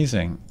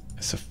amazing.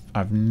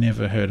 I've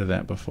never heard of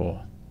that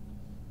before.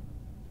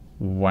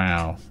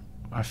 Wow.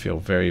 I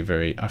feel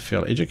I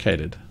feel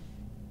educated.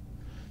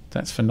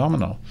 That's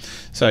phenomenal.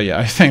 So yeah,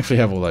 I thankfully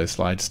have all those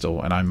slides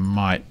still, and I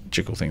might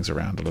jiggle things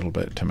around a little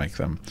bit to make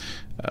them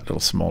a little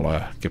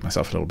smaller, give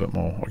myself a little bit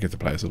more, or give the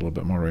players a little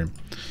bit more room.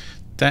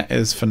 That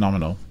is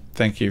phenomenal.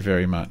 Thank you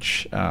very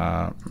much,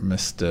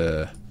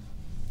 Mr.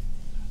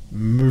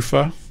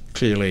 Moofa.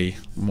 Clearly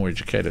more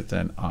educated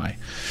than I.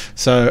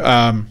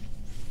 So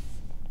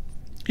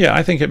yeah,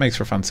 I think it makes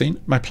for a fun scene.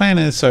 My plan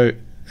is, so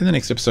in the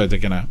next episode they're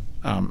gonna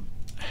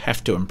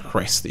have to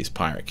impress these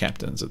pirate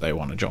captains that they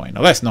want to join.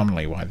 Now that's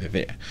nominally why they're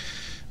there.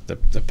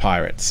 The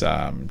pirates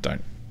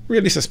don't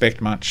really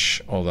suspect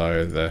much,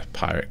 although the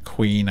pirate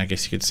queen, I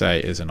guess you could say,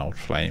 is an old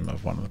flame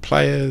of one of the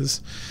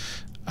players,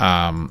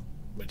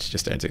 which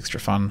just adds extra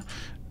fun.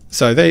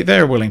 So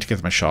they're willing to give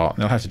them a shot,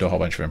 and they'll have to do a whole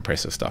bunch of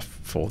impressive stuff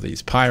for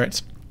these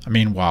pirates.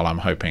 Meanwhile, I'm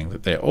hoping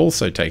that they're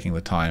also taking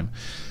the time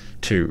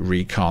to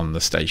recon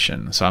the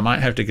station. So I might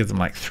have to give them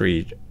like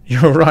 3.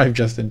 You arrived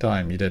just in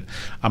time, you did.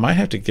 I might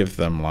have to give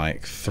them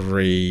like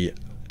 3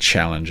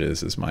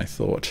 challenges is my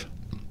thought.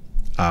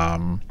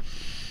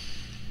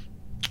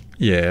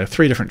 Yeah,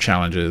 3 different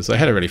challenges. They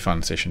had a really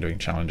fun session doing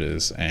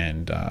challenges,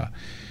 and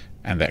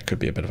that could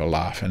be a bit of a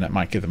laugh, and that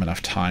might give them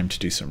enough time to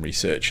do some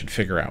research and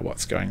figure out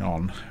what's going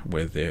on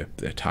with their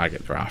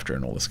target they're after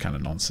and all this kind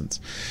of nonsense.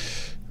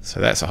 So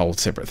that's a whole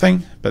separate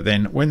thing. But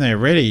then when they're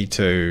ready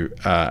to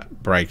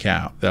break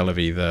out,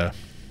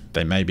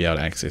 they may be able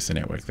to access the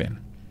network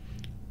then.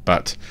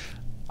 But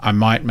I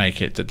might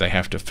make it that they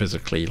have to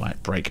physically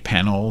like break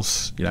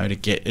panels, you know, to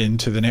get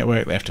into the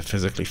network. They have to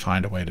physically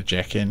find a way to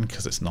jack in,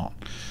 because it's not,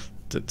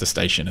 the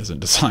station isn't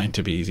designed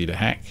to be easy to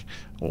hack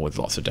or with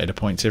lots of data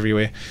points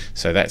everywhere.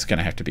 So that's going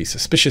to have to be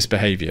suspicious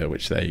behavior,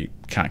 which they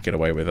can't get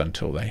away with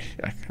until they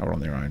are on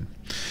their own.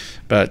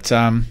 But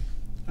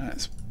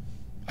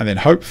and then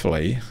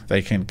hopefully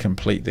they can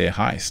complete their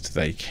heist.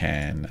 They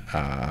can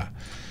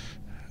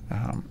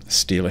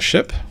steal a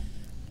ship.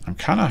 I'm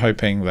kind of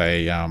hoping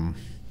they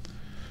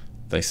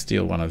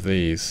steal one of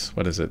these.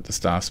 What is it? The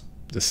Star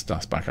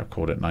Spike, I've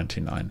called it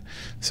 99.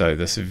 So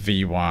this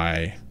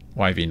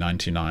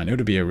YV929, it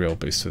would be a real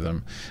boost for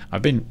them.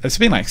 It's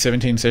been like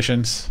 17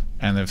 sessions,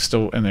 and they're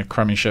still in their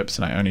crummy ships,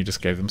 and I only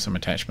just gave them some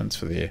attachments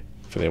for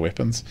their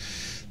weapons.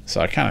 So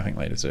I kind of think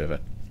they deserve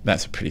it.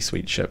 That's a pretty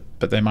sweet ship,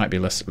 but they might be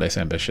less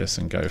ambitious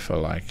and go for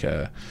like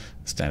a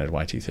standard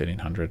YT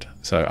 1300.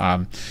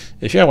 So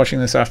if you're watching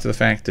this after the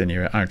fact and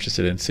you are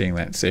interested in seeing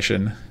that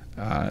session,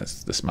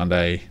 it's this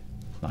Monday,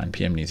 9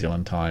 PM New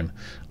Zealand time.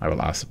 I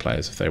will ask the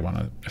players if they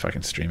if I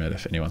can stream it.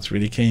 If anyone's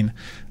really keen,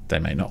 they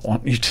may not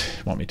want me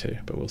to,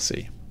 but we'll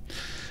see.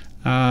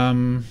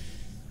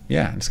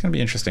 Yeah, it's going to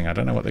be interesting. I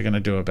don't know what they're going to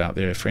do about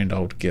their friend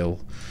old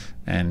Gil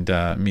and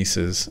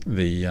Mises,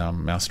 the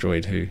mouse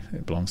droid who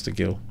belongs to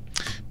Gil.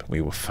 But we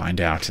will find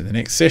out in the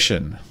next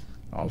session.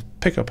 I'll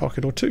pick a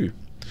pocket or two,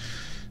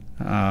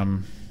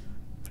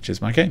 which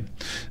is my game.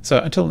 So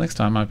until next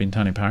time, I've been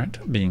Tiny Pirate,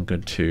 being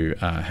good to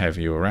have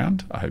you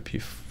around. I hope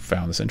you've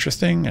found this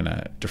interesting and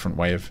a different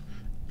way of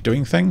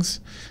doing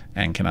things,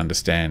 and can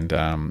understand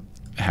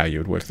how you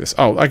would work this.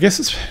 Oh, I guess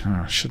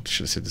I should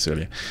have said this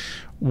earlier.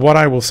 What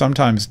I will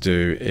sometimes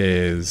do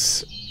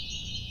is,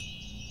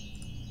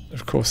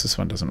 of course this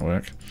one doesn't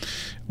work,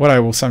 what I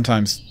will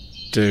sometimes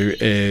do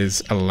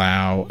is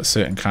allow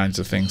certain kinds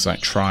of things like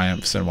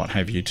triumphs and what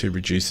have you to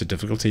reduce the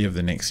difficulty of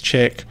the next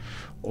check,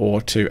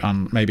 or to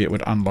maybe it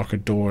would unlock a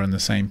door in the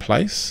same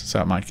place,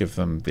 so it might give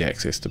them the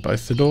access to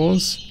both the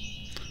doors,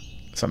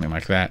 something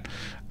like that.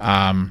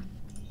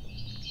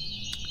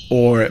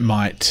 Or it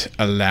might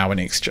allow an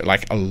extra,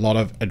 like a lot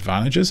of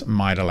advantages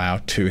might allow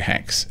 2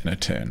 hacks in a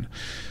turn.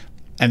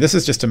 And this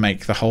is just to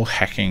make the whole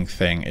hacking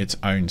thing its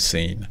own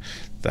scene.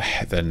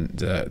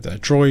 The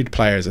droid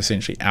player is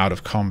essentially out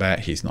of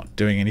combat. He's not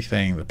doing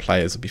anything. The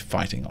players will be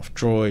fighting off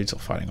droids or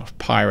fighting off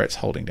pirates,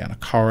 holding down a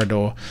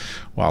corridor,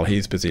 while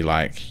he's busy,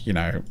 like, you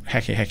know,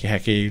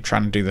 hacky,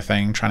 trying to do the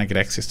thing, trying to get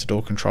access to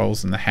door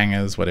controls and the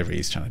hangars, whatever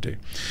he's trying to do.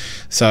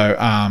 So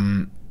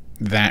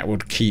that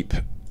would keep,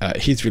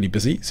 he's really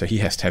busy, so he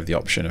has to have the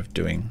option of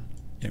doing,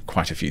 you know,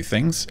 quite a few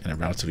things in a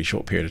relatively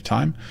short period of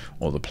time,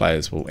 or the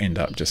players will end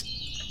up just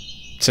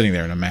sitting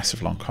there in a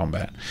massive long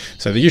combat.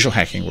 So the usual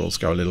hacking rules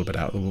go a little bit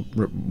out of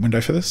the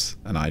window for this,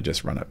 and I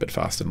just run it a bit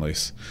fast and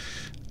loose.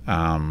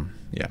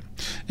 Yeah.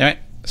 Anyway,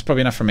 it's probably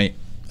enough from me.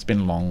 It's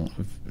been a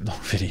long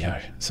video,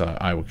 so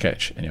I will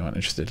catch anyone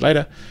interested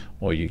later,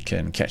 or you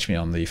can catch me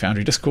on the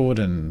Foundry Discord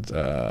and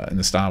in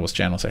the Star Wars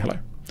channel. Say hello.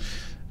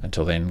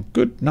 Until then,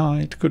 good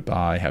night,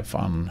 goodbye, have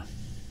fun.